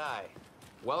FBI.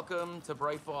 Welcome to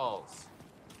Bright Falls.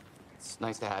 It's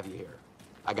nice to have you here.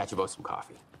 I got you both some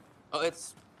coffee. Oh,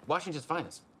 it's Washington's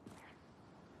finest.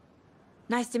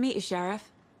 Nice to meet you,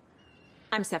 Sheriff.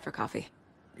 I'm set for coffee.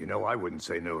 You know, I wouldn't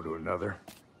say no to another.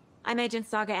 I'm Agent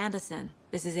Saga Anderson.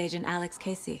 This is Agent Alex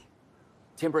Casey.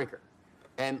 Tim Brinker.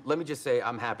 And let me just say,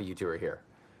 I'm happy you two are here.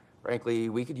 Frankly,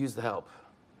 we could use the help.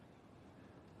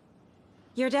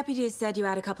 Your deputies said you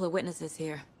had a couple of witnesses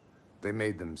here. They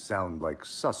made them sound like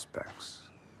suspects.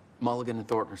 Mulligan and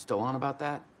Thornton are still on about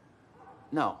that?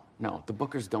 No, the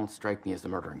Bookers don't strike me as the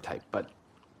murdering type, but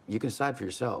you can decide for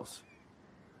yourselves.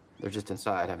 They're just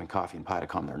inside having coffee and pie to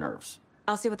calm their nerves.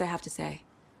 I'll see what they have to say.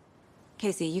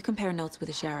 Casey, you compare notes with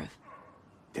the sheriff.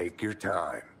 Take your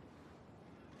time.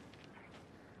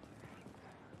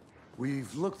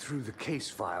 We've looked through the case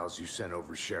files you sent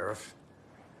over, Sheriff.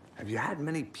 Have you had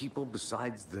many people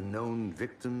besides the known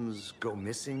victims go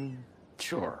missing?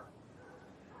 Sure.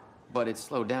 But it's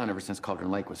slowed down ever since Cauldron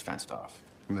Lake was fenced off.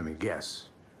 Let me guess.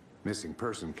 Missing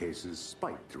person cases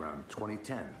spiked around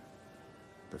 2010.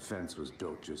 The fence was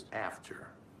built just after.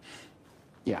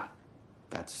 Yeah,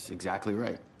 that's exactly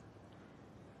right.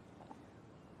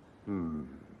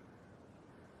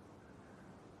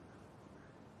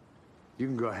 You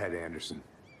can go ahead, Anderson.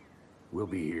 We'll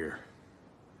be here.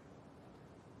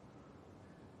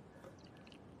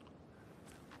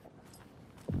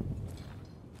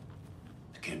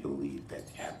 I can't believe that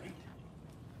happened.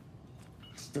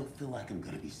 I still feel like I'm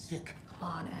gonna be sick. Come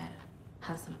on, Ed.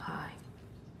 Have some pie.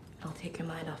 I'll take your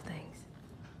mind off things.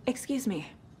 Excuse me.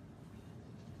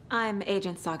 I'm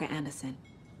Agent Saga Anderson.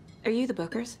 Are you the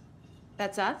Bookers?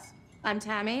 That's us. I'm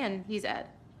Tammy, and he's Ed.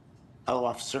 Hello,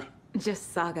 officer.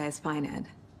 Just Saga is fine, Ed.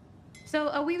 So,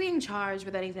 are we being charged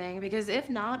with anything? Because if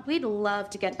not, we'd love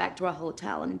to get back to our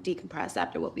hotel and decompress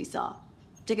after what we saw.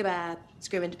 Take a bath,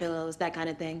 scream into pillows, that kind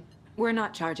of thing. We're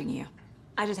not charging you.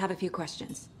 I just have a few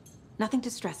questions. Nothing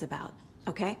to stress about,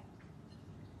 okay?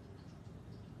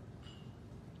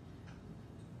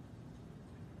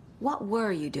 What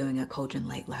were you doing at Cauldron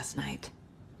Lake last night?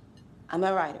 I'm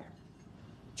a writer.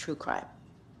 True crime.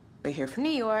 We're here from New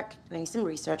York, doing some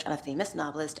research on a famous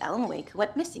novelist, Alan Wake, who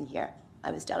went missing here. I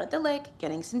was down at the lake,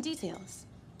 getting some details.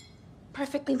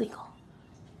 Perfectly legal.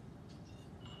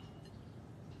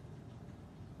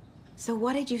 So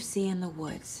what did you see in the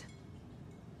woods?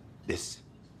 This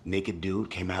naked dude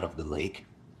came out of the lake,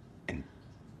 and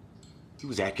he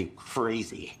was acting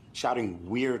crazy, shouting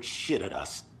weird shit at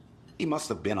us. He must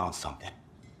have been on something.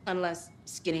 Unless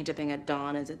skinny dipping at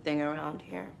dawn is a thing around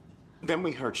here. Then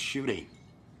we heard shooting.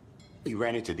 We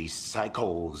ran into these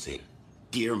psychos in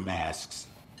deer masks.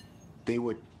 They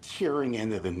were tearing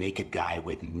into the naked guy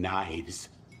with knives,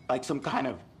 like some kind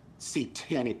of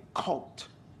satanic cult.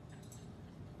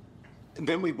 And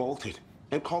then we bolted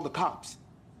and called the cops.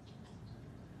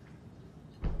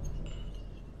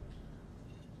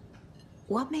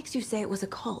 What makes you say it was a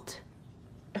cult?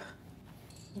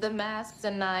 The masks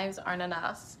and knives aren't on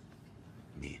us.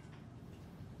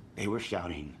 They were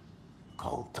shouting,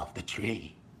 "Cult of the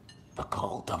tree, the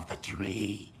cult of the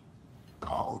tree,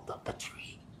 cult of the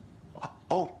tree."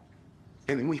 Oh,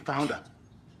 and then we found her.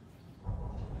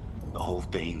 The whole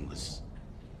thing was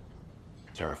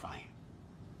terrifying.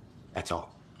 That's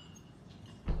all.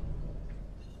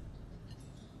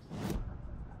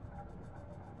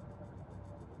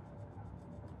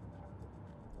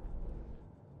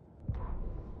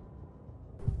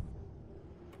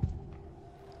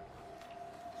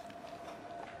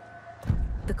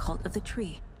 The cult of the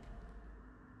tree.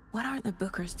 What aren't the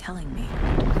Bookers telling me?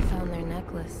 I found their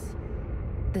necklace.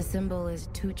 The symbol is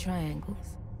 2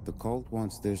 triangles. The cult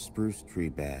wants their spruce tree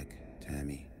back,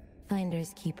 Tammy.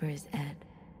 Finders keepers, Ed.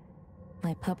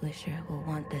 My publisher will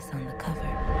want this on the cover.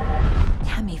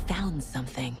 Tammy found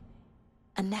something.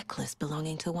 A necklace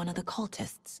belonging to one of the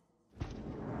cultists.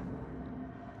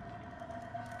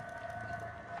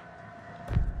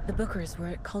 The Bookers were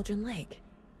at Cauldron Lake.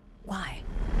 Why?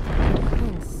 The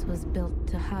fence was built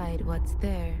to hide what's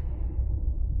there.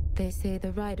 They say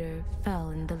the rider fell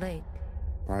in the lake.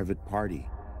 Private party.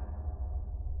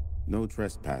 No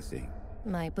trespassing.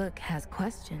 My book has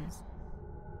questions.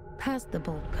 Past the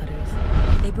bolt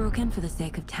cutters. They broke in for the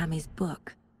sake of Tammy's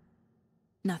book.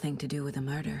 Nothing to do with the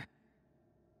murder.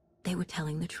 They were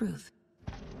telling the truth.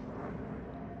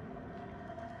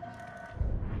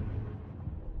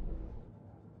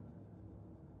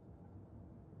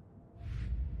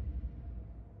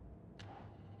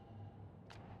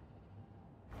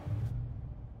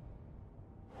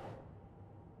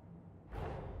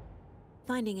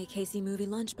 Finding a Casey movie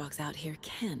lunchbox out here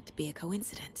can't be a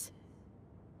coincidence.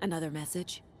 Another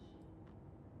message?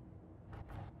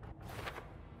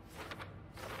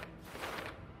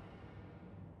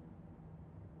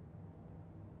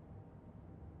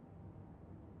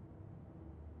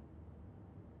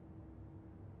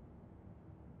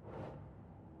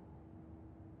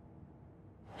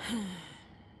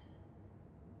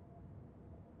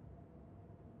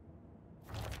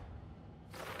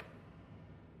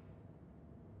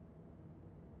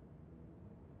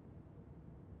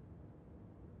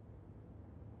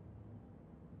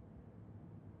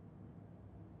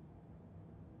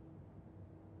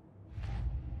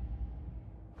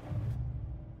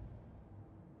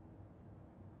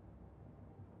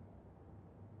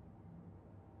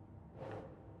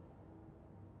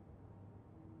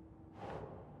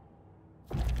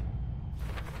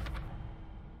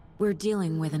 We're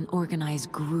dealing with an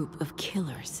organized group of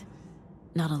killers.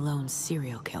 Not a lone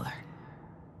serial killer.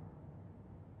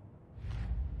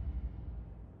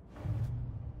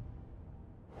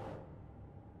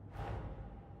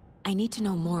 I need to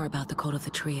know more about the Code of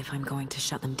the Tree if I'm going to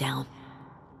shut them down.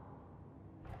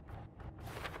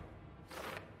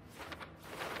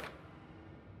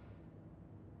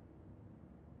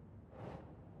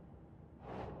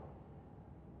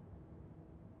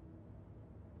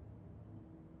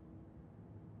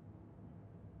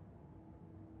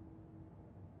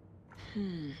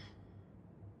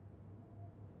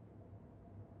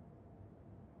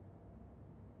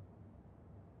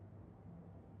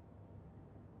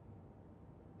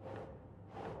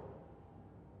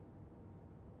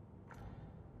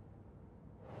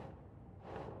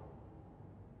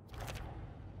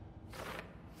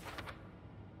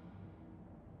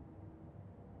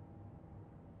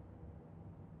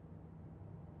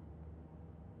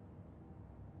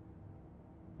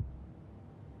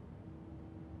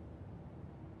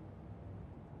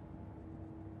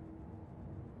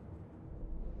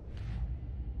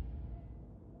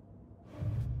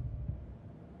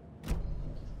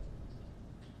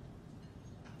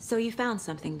 So you found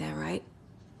something there, right?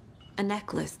 A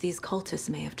necklace these cultists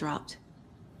may have dropped.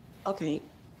 Okay.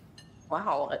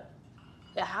 Wow.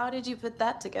 How did you put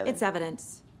that together? It's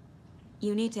evidence.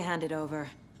 You need to hand it over.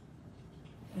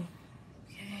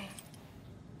 Okay.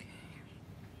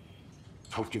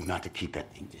 Told you not to keep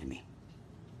that thing to me.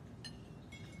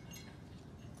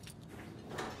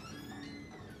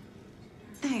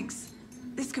 Thanks.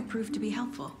 This could prove to be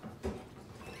helpful.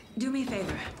 Do me a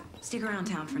favor. Stick around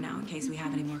town for now in case we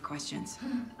have any more questions.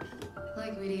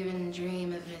 Like we'd even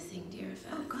dream of missing dear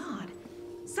friends. Oh, God.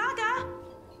 Saga!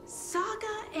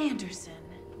 Saga Anderson.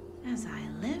 As I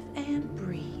live and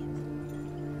breathe.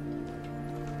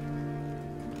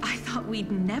 I thought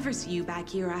we'd never see you back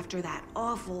here after that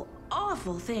awful,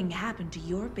 awful thing happened to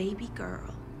your baby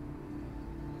girl.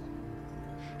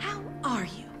 How are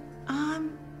you?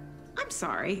 I'm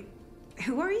sorry.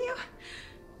 Who are you?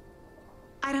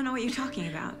 I don't know what you're talking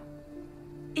about.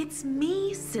 It's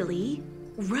me, silly.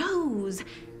 Rose.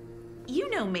 You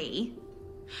know me.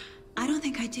 I don't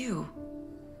think I do.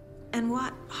 And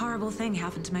what horrible thing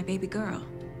happened to my baby girl?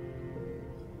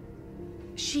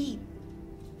 She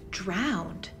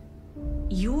drowned.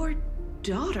 Your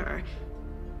daughter.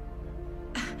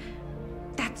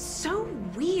 That's so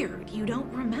weird you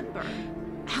don't remember.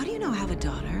 How do you know I have a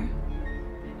daughter?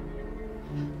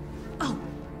 Oh,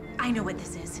 I know what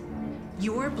this is.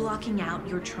 You're blocking out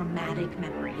your traumatic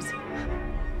memories.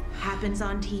 Happens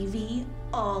on TV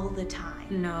all the time.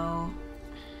 No.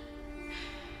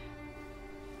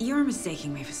 You're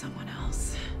mistaking me for someone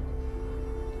else.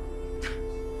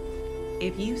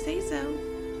 If you say so.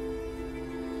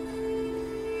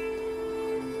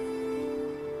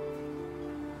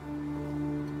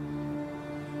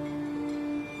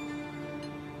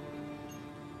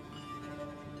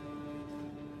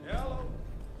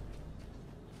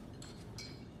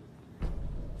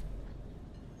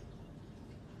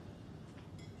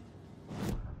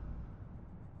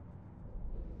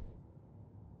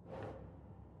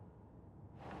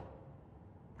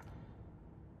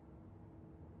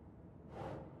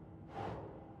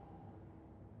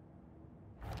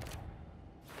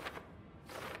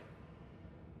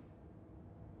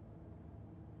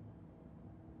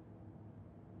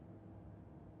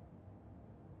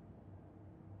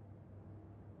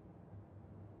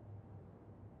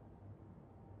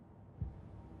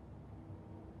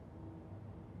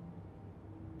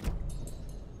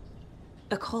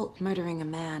 A cult murdering a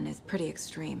man is pretty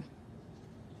extreme.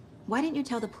 Why didn't you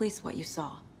tell the police what you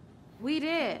saw? We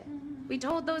did. We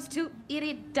told those two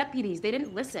idiot deputies. They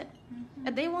didn't listen.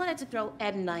 And they wanted to throw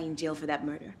Ed and I in jail for that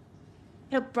murder.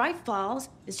 You know, Bright Falls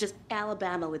is just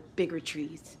Alabama with bigger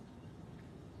trees.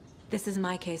 This is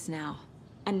my case now,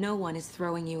 and no one is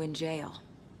throwing you in jail.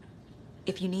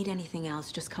 If you need anything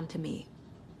else, just come to me.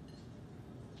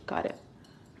 Got it.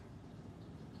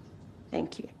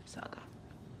 Thank you, Saga.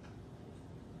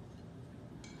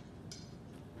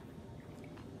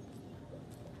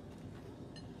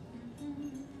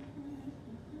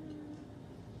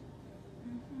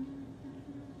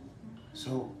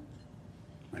 So,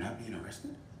 we're not being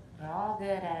arrested? We're all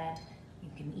good, Ed. You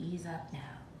can ease up now.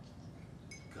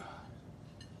 God.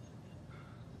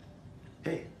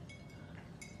 Hey,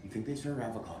 you think they serve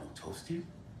avocado toast here?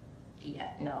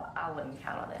 Yeah, no, I wouldn't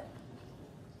count on it.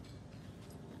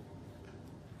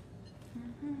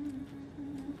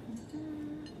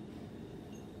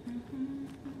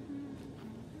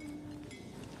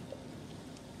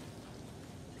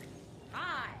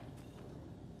 Hi.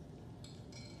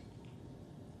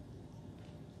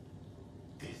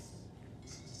 This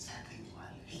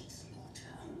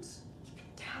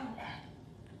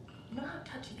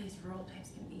These roll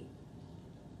types can be.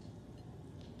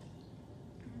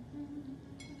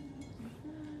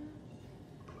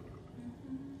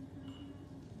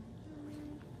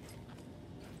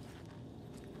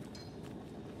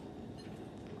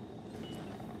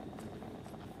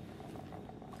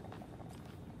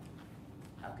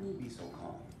 How can you be so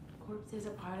calm? Corpses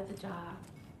are part of the job.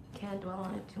 Can't dwell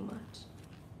on it too much.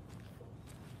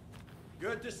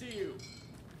 Good to see you.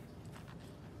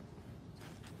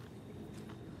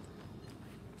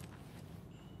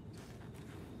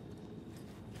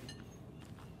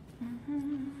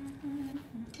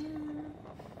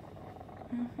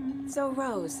 So,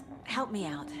 Rose, help me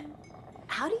out.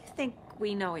 How do you think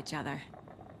we know each other?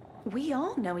 We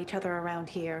all know each other around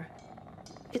here.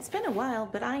 It's been a while,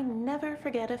 but I never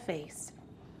forget a face.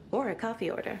 Or a coffee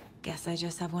order. Guess I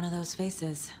just have one of those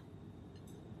faces.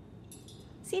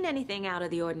 Seen anything out of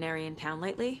the ordinary in town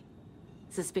lately?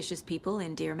 Suspicious people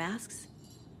in deer masks?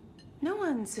 No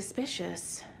one's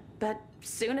suspicious. But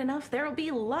soon enough, there'll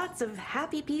be lots of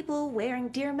happy people wearing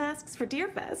deer masks for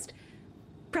Deerfest.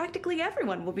 Practically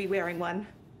everyone will be wearing one.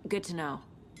 Good to know.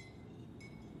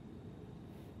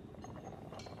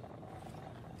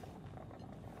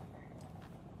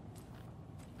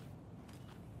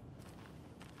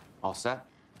 All set?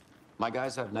 My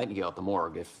guys have Nightingale at the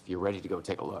morgue if you're ready to go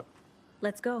take a look.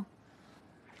 Let's go.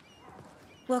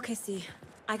 Well, Casey,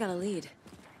 I got a lead.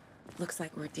 Looks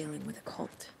like we're dealing with a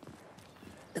cult.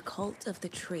 The cult of the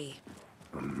tree.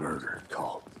 A murder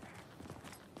cult.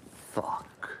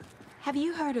 Fuck. Have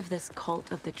you heard of this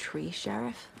cult of the tree,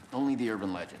 Sheriff? Only the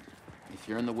urban legend. If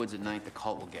you're in the woods at night, the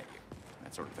cult will get you.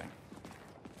 That sort of thing.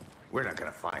 We're not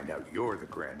gonna find out you're the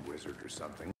Grand Wizard or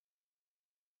something.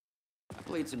 I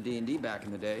played some D&D back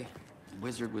in the day.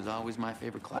 Wizard was always my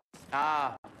favorite class.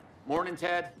 Ah, morning,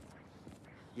 Ted.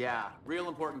 Yeah, real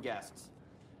important guests.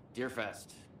 Deerfest.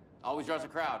 Always draws a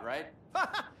crowd, right?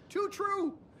 Too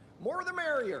true. More the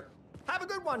merrier. Have a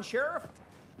good one, Sheriff.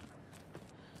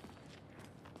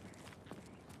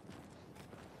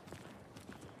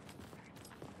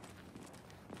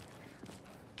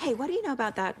 Hey, what do you know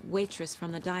about that waitress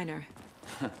from the diner?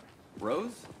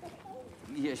 Rose?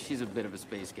 Yeah, she's a bit of a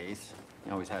space case.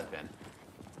 Always has been.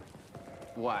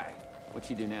 Why? What'd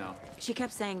she do now? She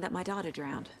kept saying that my daughter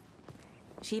drowned.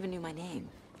 She even knew my name.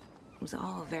 It was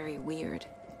all very weird.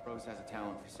 Rose has a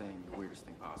talent for saying the weirdest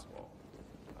thing possible.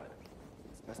 But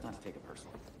it's best not to take it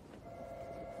personally.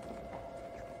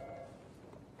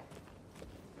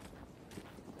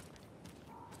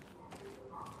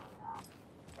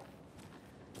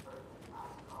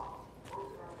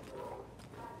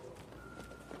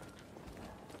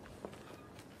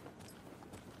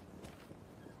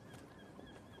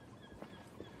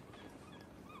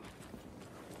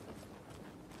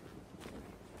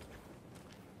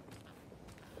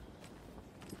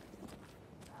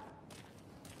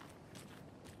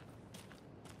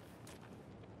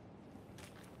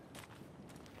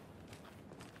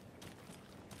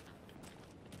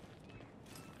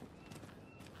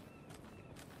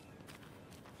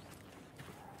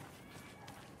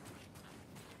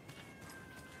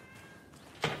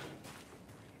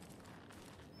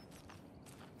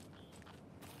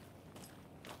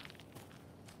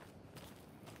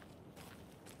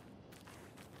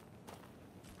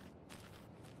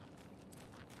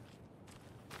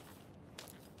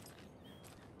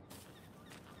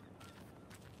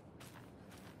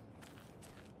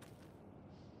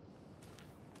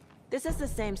 This is the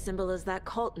same symbol as that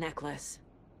cult necklace.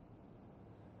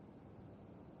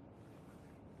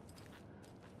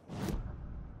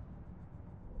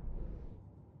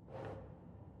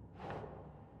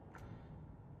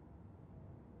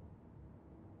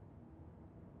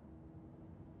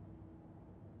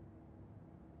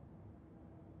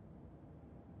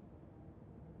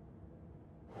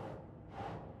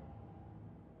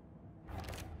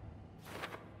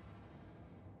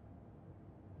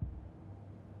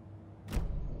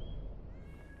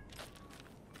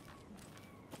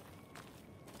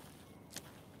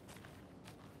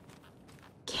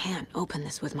 Can't open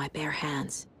this with my bare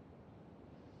hands.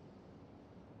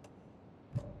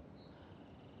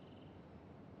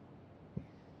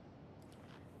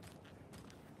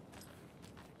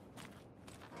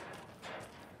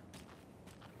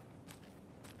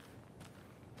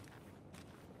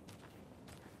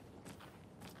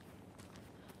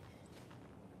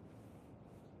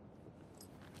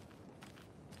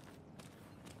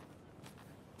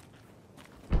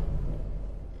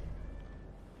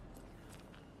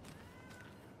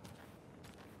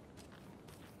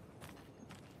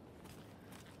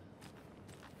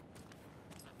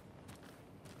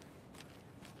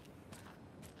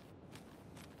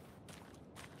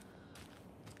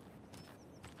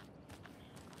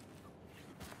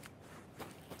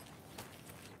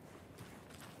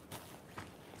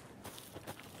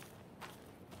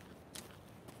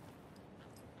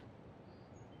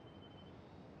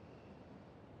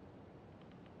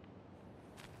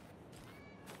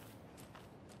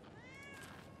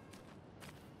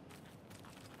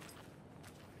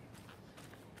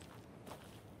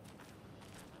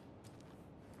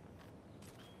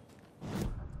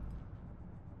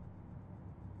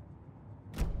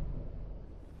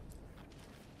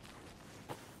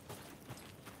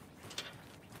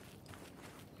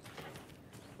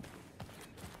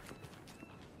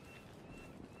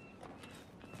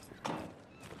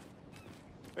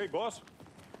 Hey, boss.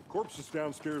 Corpse is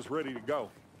downstairs ready to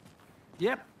go.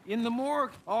 Yep, in the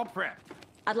morgue, all prepped.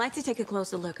 I'd like to take a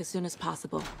closer look as soon as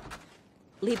possible.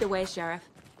 Lead the way, Sheriff.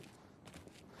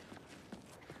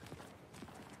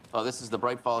 Oh, this is the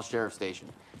Bright Falls Sheriff Station.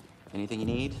 Anything you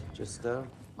need, just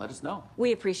let us know.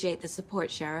 We appreciate the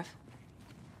support, Sheriff.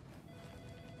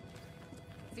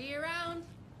 See you around.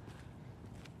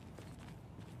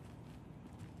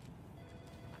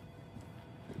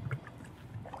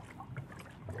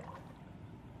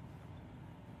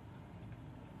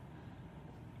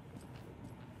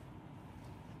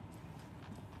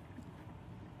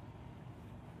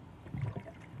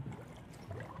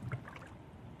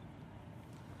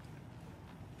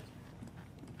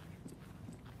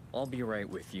 I'll be right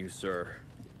with you, sir.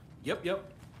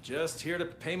 Yep. Just here to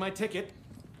pay my ticket.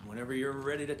 Whenever you're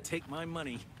ready to take my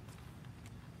money.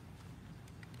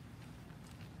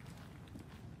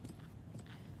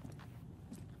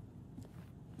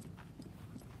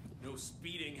 No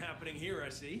speeding happening here, I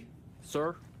see.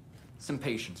 Sir, some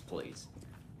patience, please.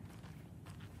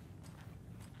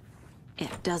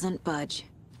 It doesn't budge.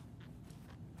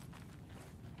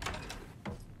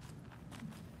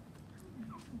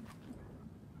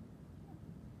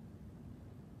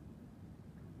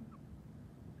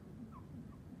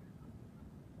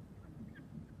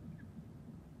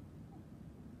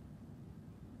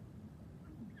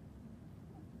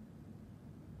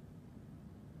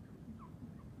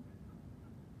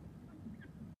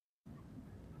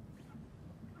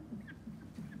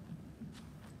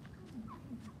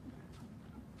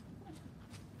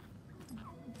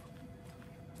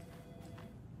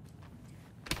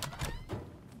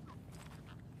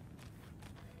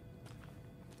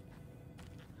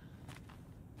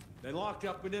 They locked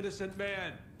up an innocent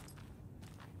man.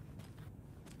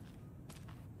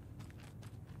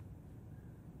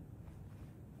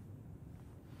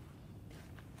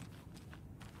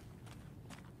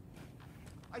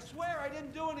 I swear I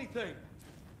didn't do anything.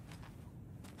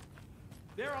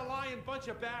 They're a lying bunch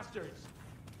of bastards.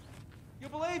 You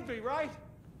believe me, right?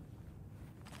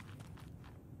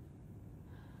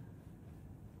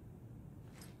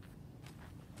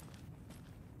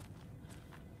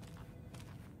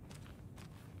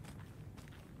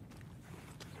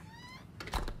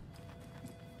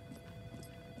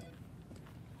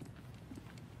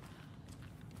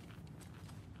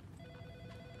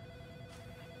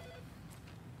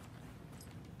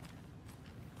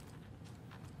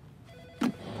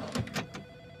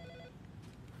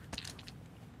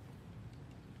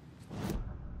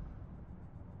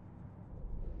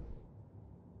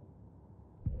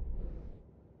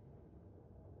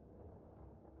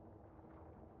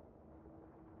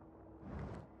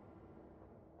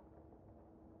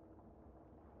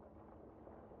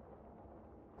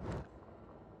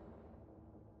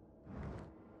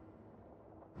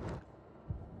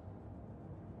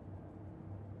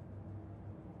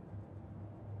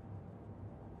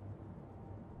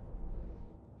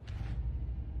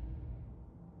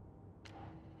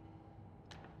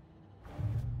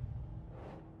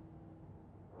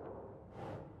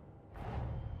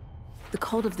 The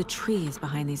cult of the tree is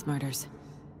behind these murders.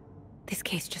 This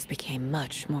case just became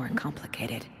much more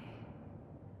complicated.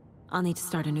 I'll need to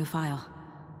start a new file.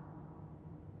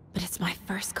 But it's my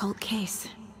first cult case.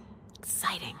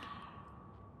 Exciting.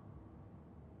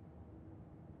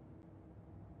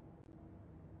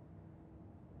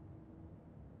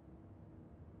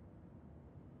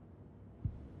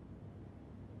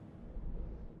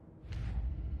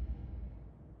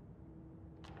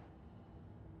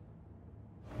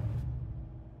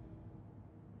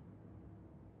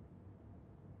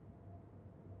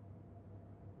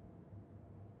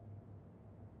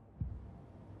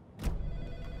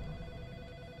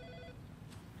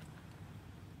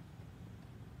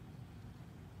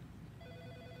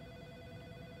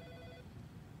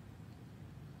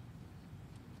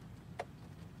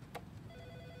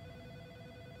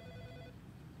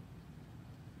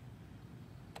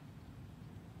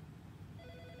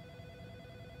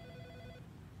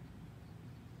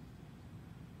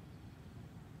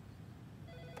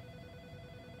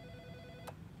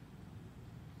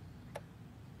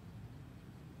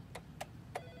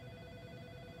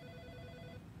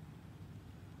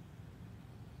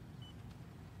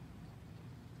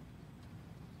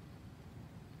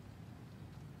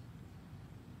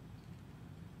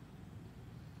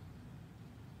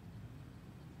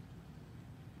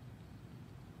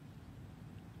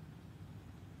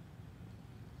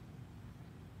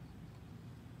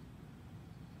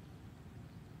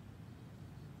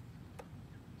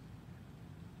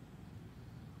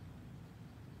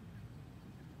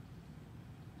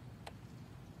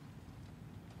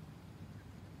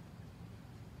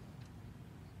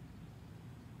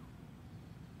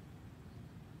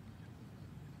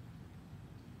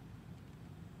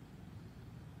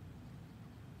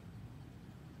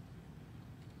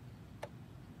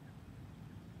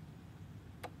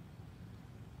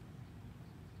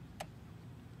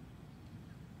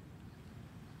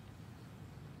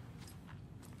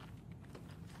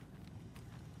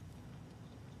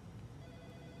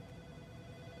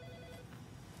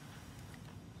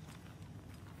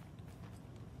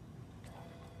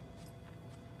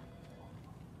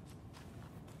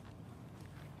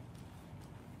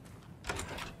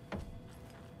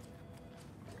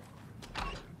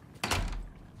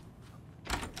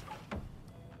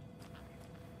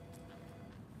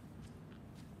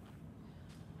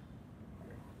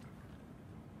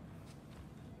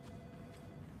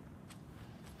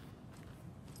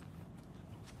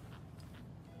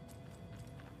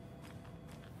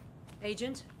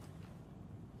 Agent?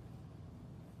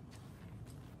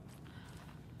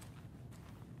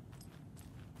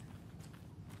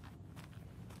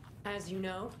 As you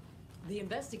know, the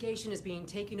investigation is being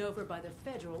taken over by the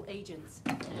federal agents.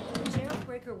 Sheriff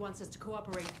Breaker wants us to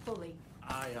cooperate fully.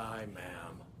 Aye, aye,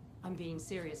 ma'am. I'm being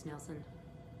serious, Nelson.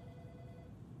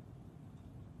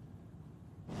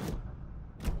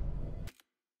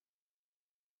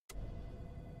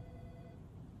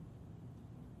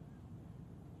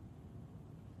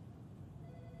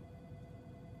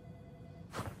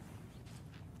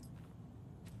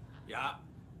 Yeah,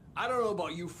 I don't know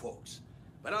about you folks,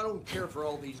 but I don't care for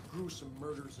all these gruesome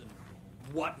murders and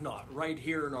whatnot right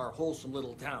here in our wholesome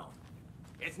little town.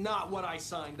 It's not what I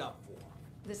signed up for.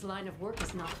 This line of work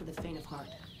is not for the faint of heart.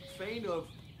 Faint of...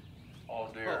 Oh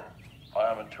dear, I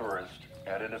am a tourist,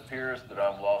 and it appears that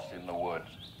I'm lost in the woods.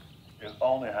 You've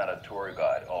only had a tour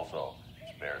guide, also.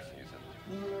 Spare season.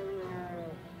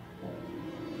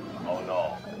 Oh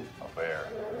no, a bear.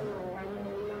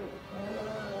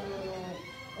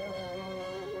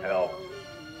 Help.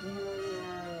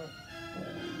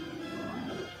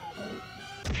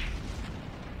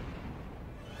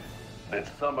 Did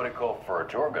somebody call for a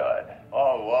tour guide?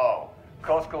 Oh, wow.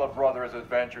 Koskela Brothers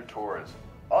Adventure Tours.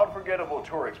 Unforgettable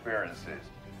tour experiences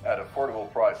at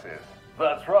affordable prices.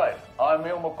 That's right. I'm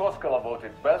Ilmo Koskela,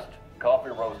 voted best coffee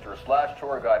roaster /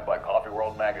 tour guide by Coffee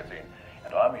World magazine.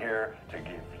 And I'm here to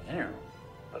give you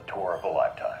the tour of a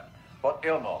lifetime. But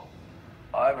Ilmo,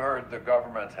 I've heard the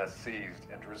government has seized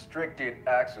and restricted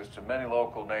access to many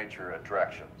local nature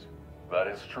attractions. That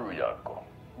is true, Janko.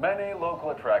 Many local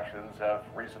attractions have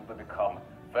recently become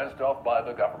fenced off by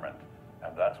the government.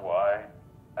 And that's why,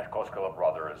 at Koskela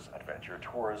Brothers Adventure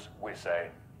Tours, we say,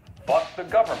 fuck the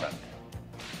government.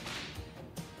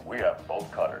 We have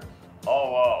both cutters.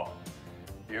 Oh, wow.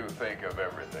 You think of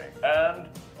everything. And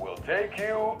we'll take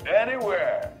you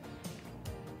anywhere.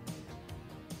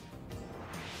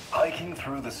 Hiking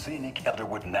through the scenic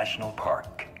Elderwood National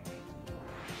Park.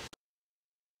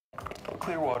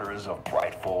 Clear waters of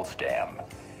Bright Falls Dam.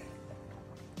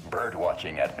 Bird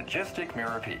watching at majestic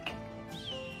Mirror Peak.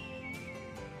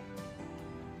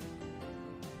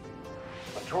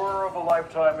 The tour of a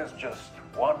lifetime is just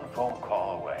one phone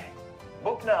call away.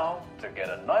 Book now to get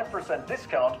a 9%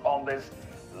 discount on this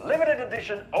limited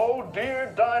edition Oh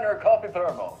Dear Diner coffee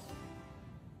thermos.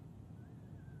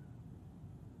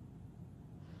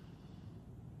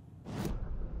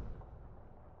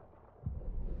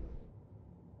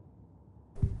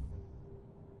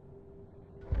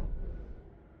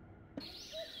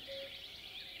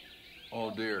 Oh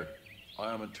dear,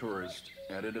 I am a tourist,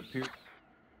 and it appears...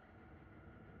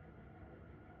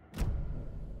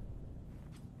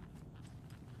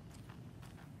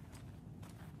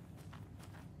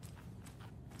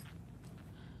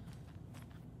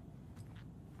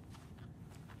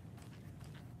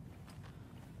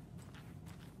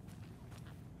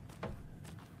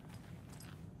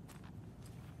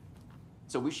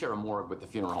 So we share a morgue with the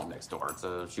funeral home next door. It's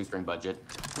a shoestring budget.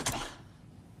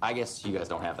 I guess you guys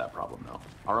don't have that problem, though.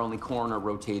 Our only coroner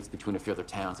rotates between a few other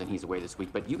towns, and he's away this week,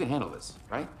 but you can handle this,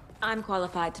 right? I'm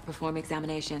qualified to perform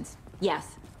examinations.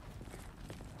 Yes.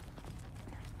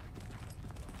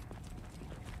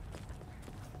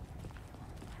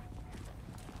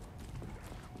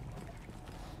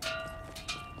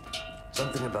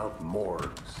 Something about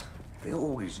morgues. They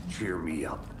always cheer me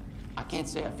up. I can't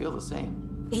say I feel the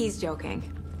same. He's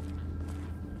joking.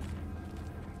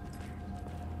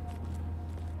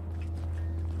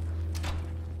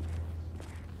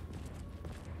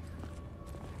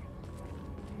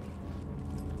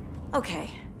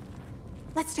 Okay,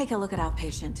 let's take a look at our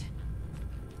patient.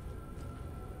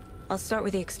 I'll start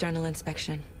with the external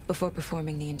inspection before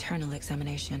performing the internal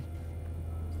examination.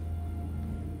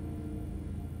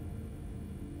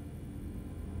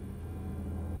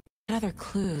 What other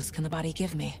clues can the body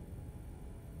give me?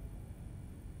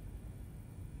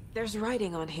 There's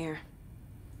writing on here.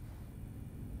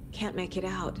 Can't make it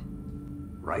out.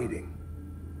 Writing?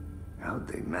 How'd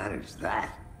they manage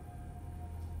that?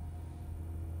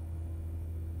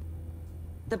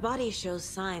 The body shows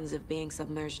signs of being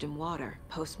submerged in water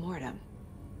post-mortem.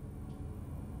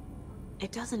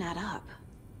 It doesn't add up.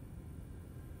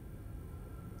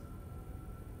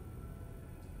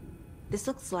 This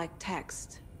looks like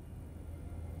text.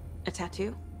 A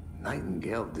tattoo?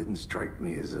 Nightingale didn't strike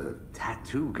me as a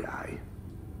tattoo guy.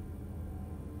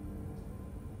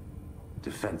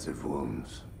 Defensive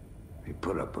wounds. He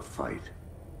put up a fight.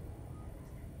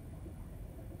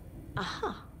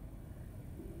 Uh-huh.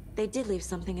 They did leave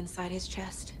something inside his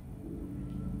chest.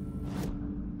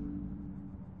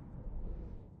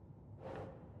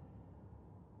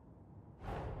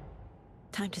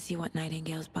 Time to see what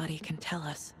Nightingale's body can tell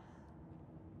us.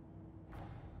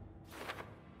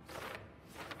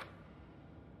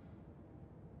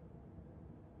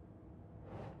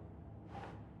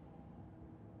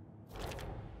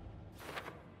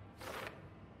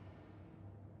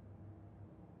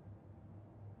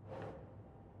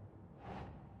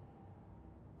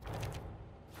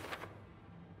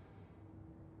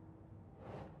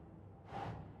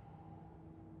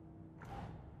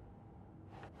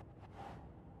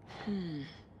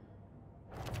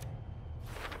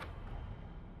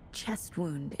 Chest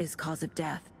wound is cause of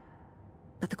death,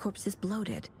 but the corpse is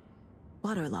bloated,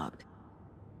 waterlogged.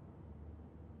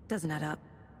 Doesn't add up.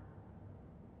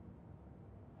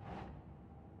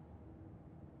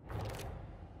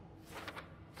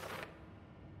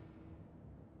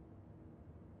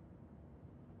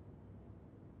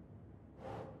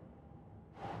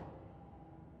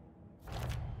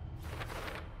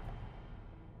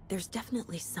 There's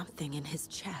definitely something in his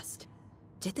chest.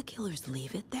 Did the killers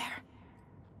leave it there?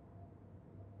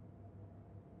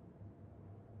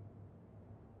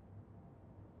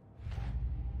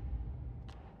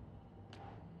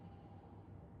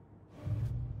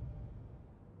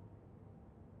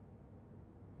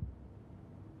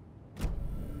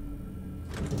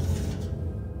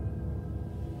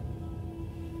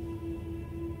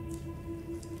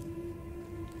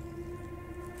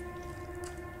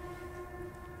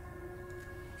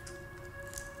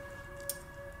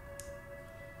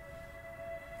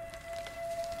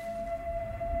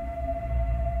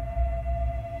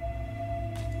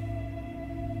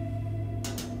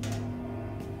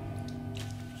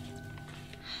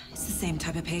 Same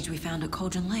type of page we found at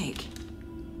Cauldron Lake.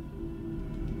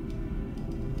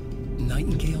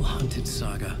 Nightingale hunted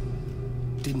Saga.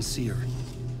 Didn't see her.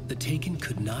 The Taken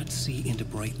could not see into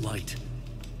bright light.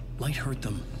 Light hurt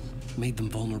them, made them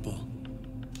vulnerable.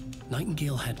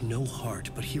 Nightingale had no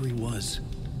heart, but here he was,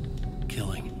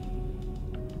 killing.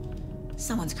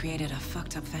 Someone's created a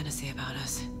fucked up fantasy about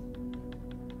us.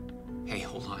 Hey,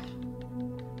 hold on.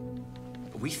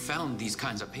 We found these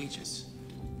kinds of pages.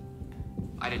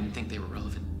 I didn't think they were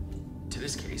relevant to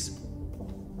this case.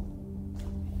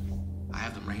 I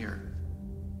have them right here.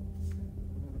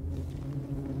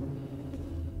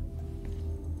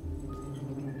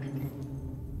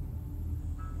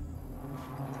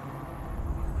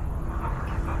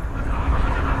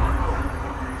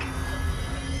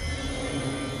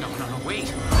 No,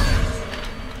 wait!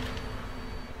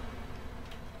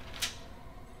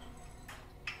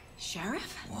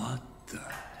 Sheriff? What the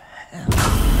hell?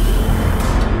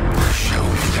 Show me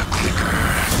the clicker.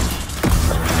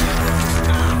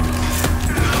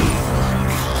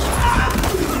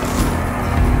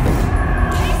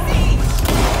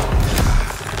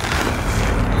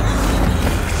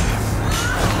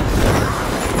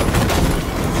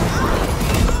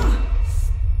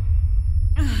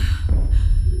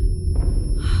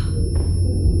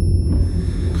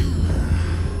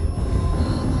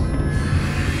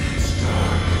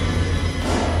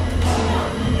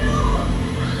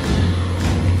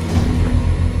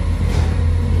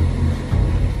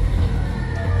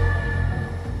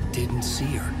 Didn't see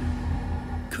her.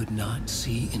 Could not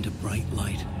see into bright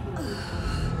light.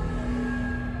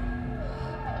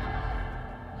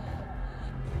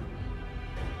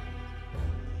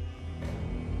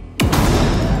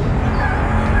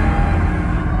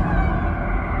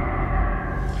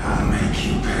 I'll make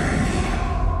you pay.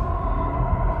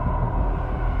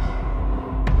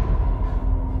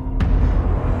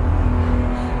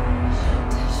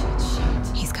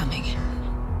 He's coming.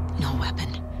 No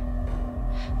weapon.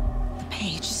 The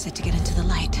page said to get into the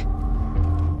light.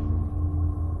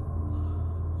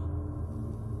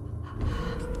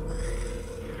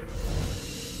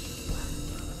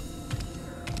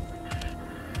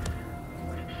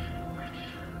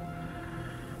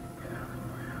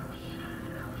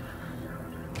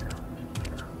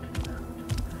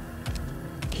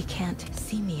 He can't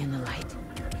see me in the light.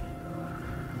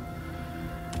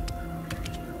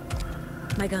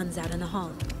 My gun's out in the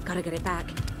hall. Gotta get it back.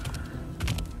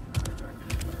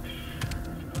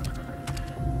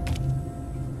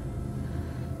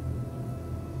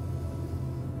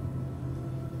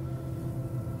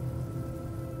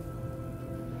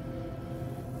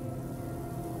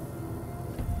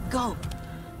 Go!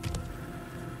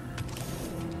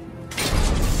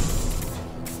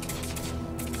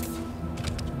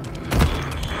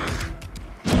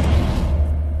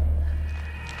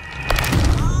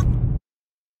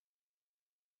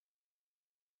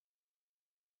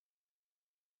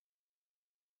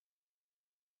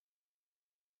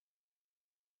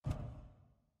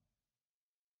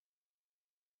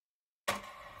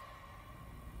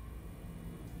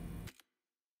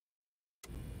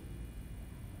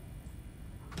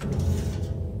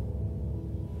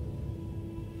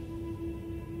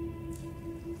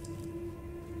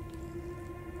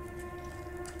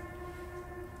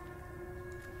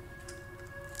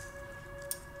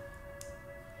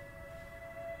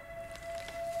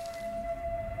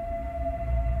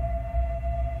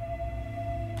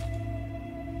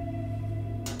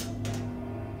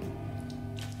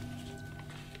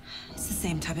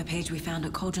 same type of page we found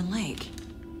at Cauldron Lake.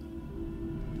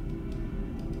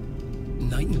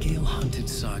 Nightingale hunted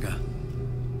Saga.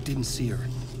 Didn't see her.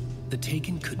 The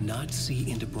Taken could not see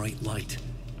into bright light.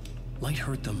 Light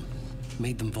hurt them,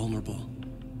 made them vulnerable.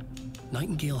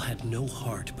 Nightingale had no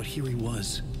heart, but here he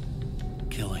was,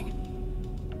 killing.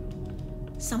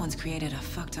 Someone's created a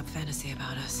fucked up fantasy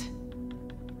about us.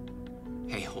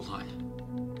 Hey, hold on.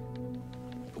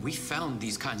 We found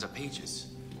these kinds of pages.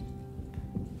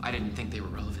 I didn't think they were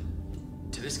relevant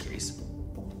to this case.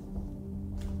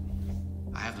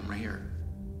 I have them right here.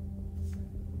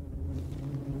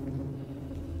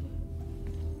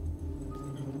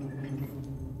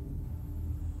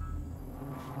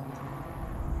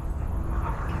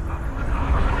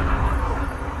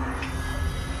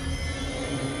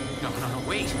 No,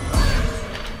 wait!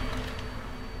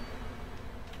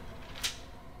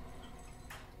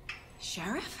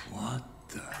 Sheriff? What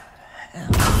the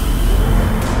hell?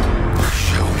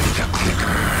 Show me the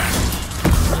clicker.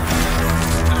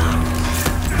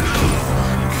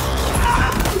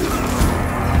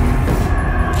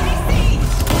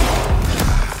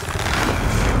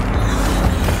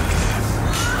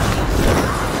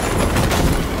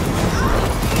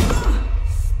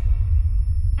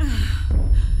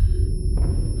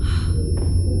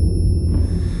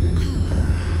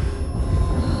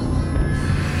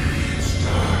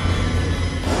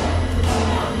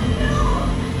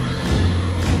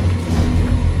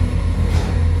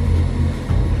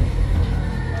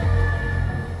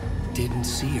 Didn't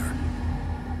see her.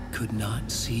 Could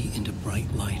not see into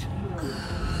bright light.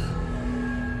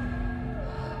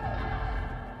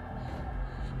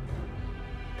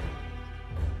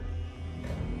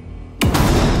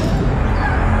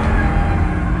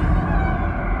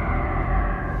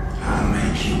 I'll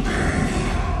make you pay.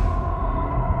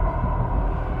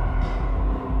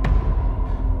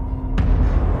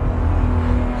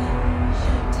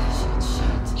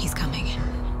 He's coming.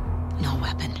 No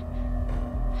weapon.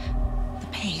 The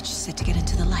page said to get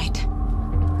into the light.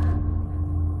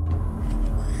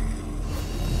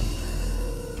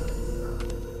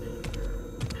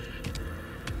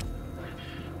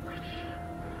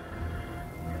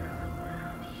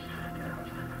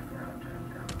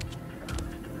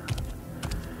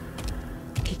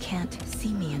 He can't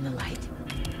see me in the light.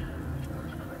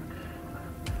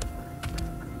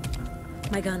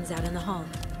 My gun's out in the hall.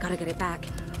 Gotta get it back.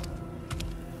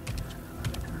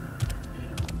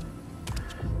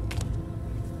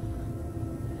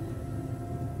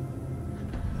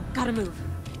 Gotta move.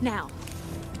 Now.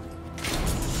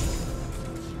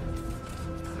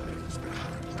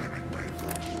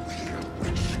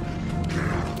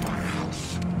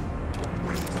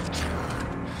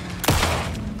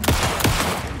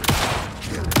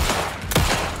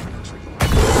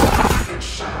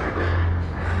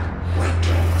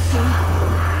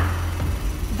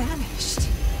 Vanished.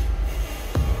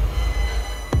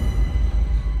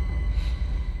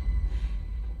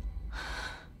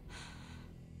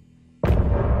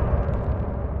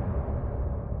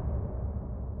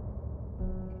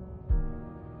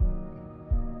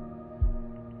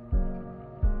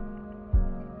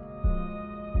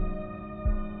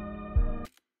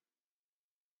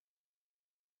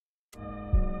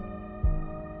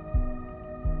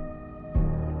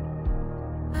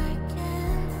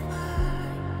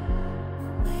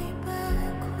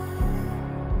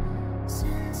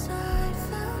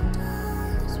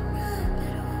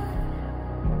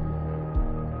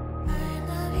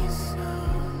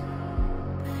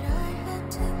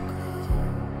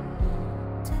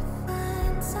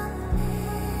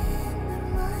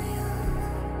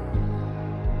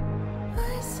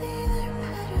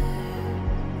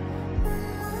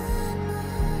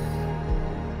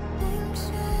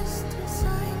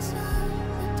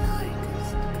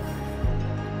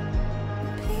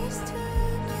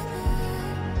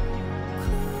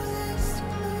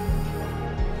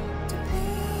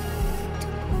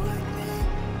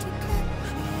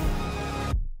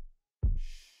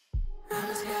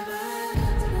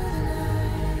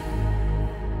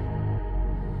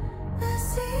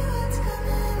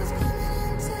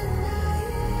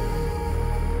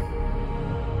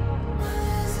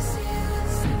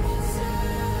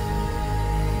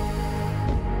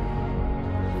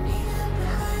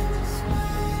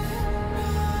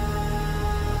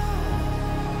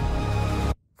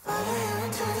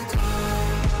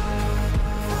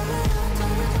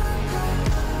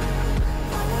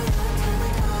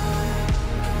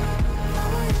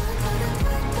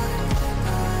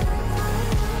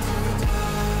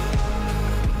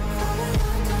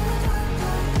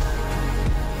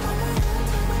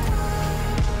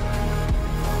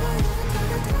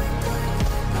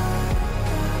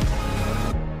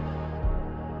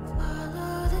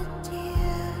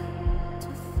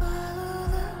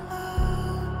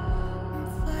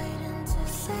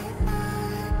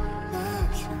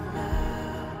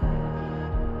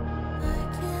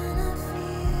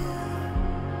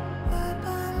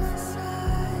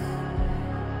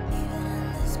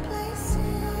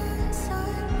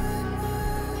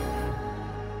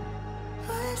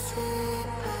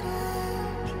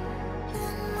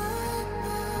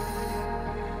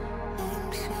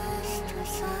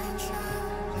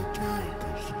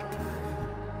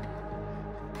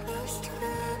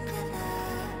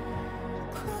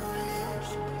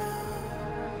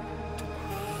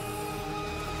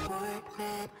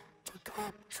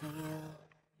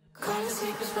 Call the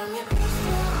secrets from your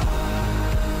crystal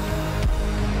heart.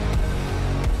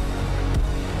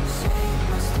 Shape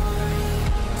my story,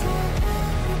 tear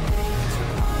every page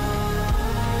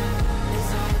apart.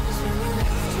 It's hard when you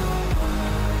left your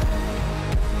mark.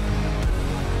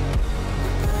 We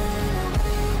burn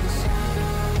away the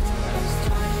shadows and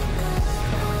strike us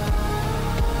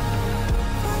apart.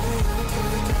 Follow you to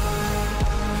the dark.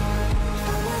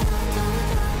 Follow you to the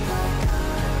dark, dark,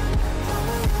 dark.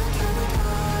 Follow you to the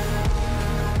dark.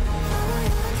 Follow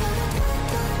you to the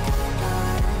dark, dark, dark,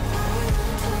 dark. Follow you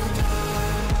to the dark.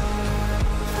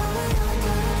 Follow you to the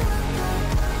dark, dark,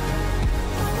 dark.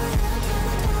 Follow you to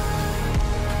the dark.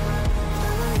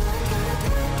 Follow you to the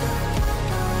dark,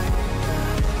 dark, dark,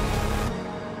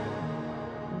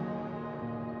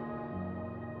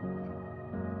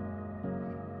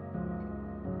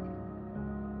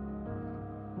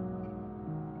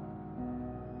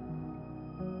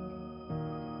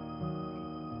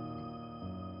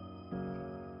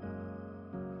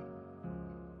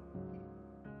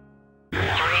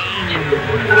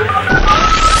 dark.